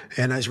 And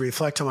as we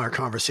reflect on our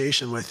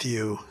conversation with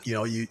you,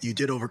 you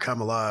did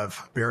overcome a lot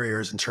of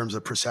barriers in terms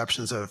of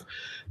perceptions of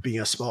being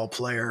a small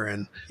player.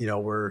 And,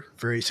 we're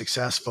very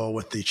successful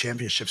with the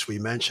championships we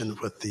mentioned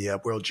with the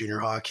World Junior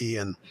Hockey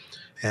and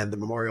the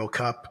Memorial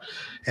Cup,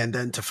 and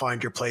then to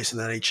find your place in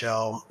the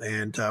NHL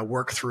and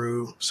work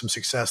through some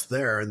success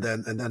there, and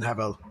then have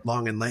a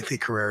long and lengthy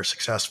career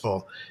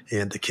successful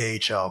in the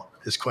KHL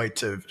is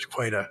quite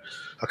a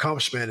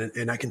accomplishment.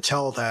 And I can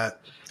tell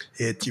that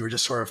you were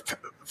just sort of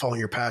following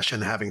your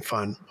passion, having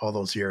fun all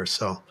those years.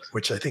 So,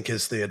 which I think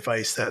is the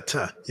advice that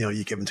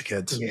you give them to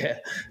kids. Yeah.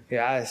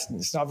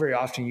 It's not very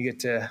often you get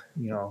to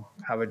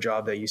have a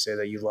job that you say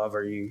that you love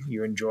or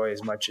you enjoy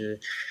as much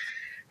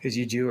as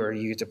you do, or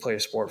you get to play a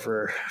sport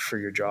for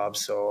your job.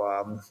 So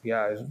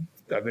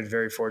I've been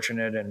very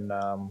fortunate, and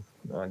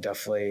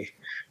definitely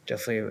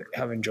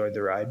have enjoyed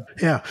the ride.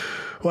 Yeah.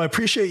 Well, I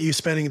appreciate you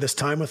spending this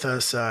time with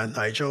us,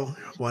 Nigel,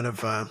 one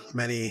of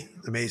many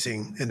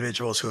amazing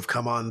individuals who have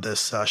come on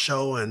this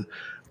show and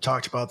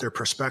talked about their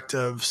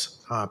perspectives,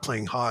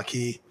 playing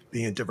hockey,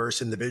 being a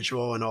diverse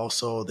individual, and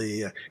also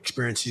the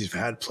experiences you've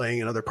had playing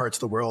in other parts of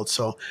the world.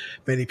 So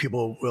many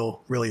people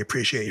will really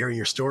appreciate hearing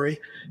your story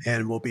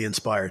and will be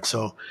inspired.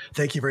 So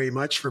thank you very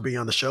much for being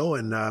on the show.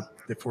 And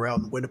if we're out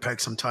in Winnipeg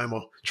sometime,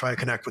 we'll try to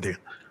connect with you.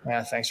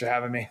 Yeah, thanks for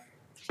having me.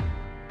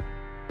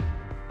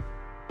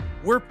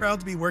 We're proud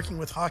to be working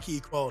with Hockey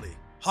Equality.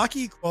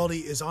 Hockey Equality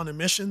is on a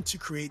mission to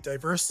create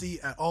diversity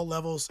at all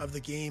levels of the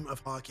game of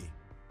hockey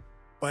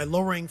by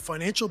lowering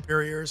financial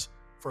barriers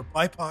for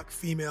BIPOC,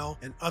 female,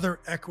 and other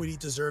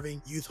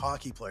equity-deserving youth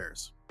hockey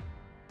players.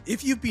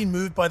 If you've been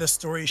moved by the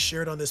stories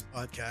shared on this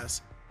podcast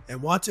and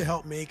want to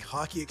help make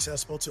hockey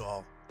accessible to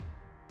all,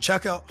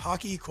 check out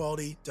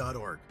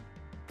hockeyequality.org.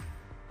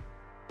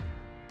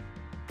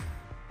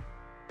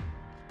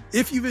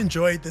 If you've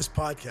enjoyed this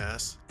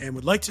podcast and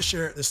would like to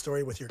share this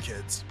story with your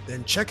kids,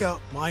 then check out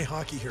My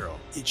Hockey Hero.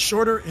 It's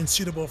shorter and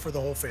suitable for the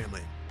whole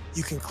family.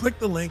 You can click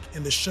the link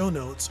in the show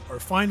notes or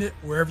find it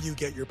wherever you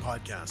get your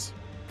podcasts.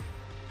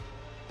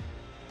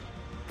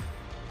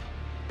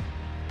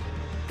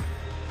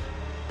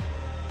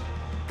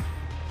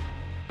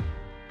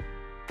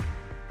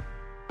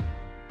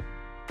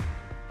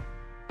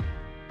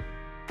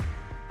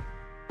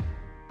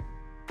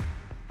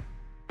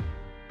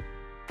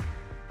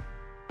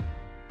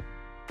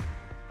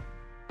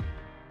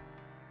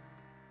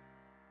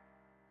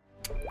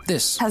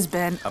 This has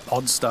been a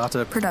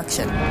Podstarter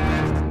production.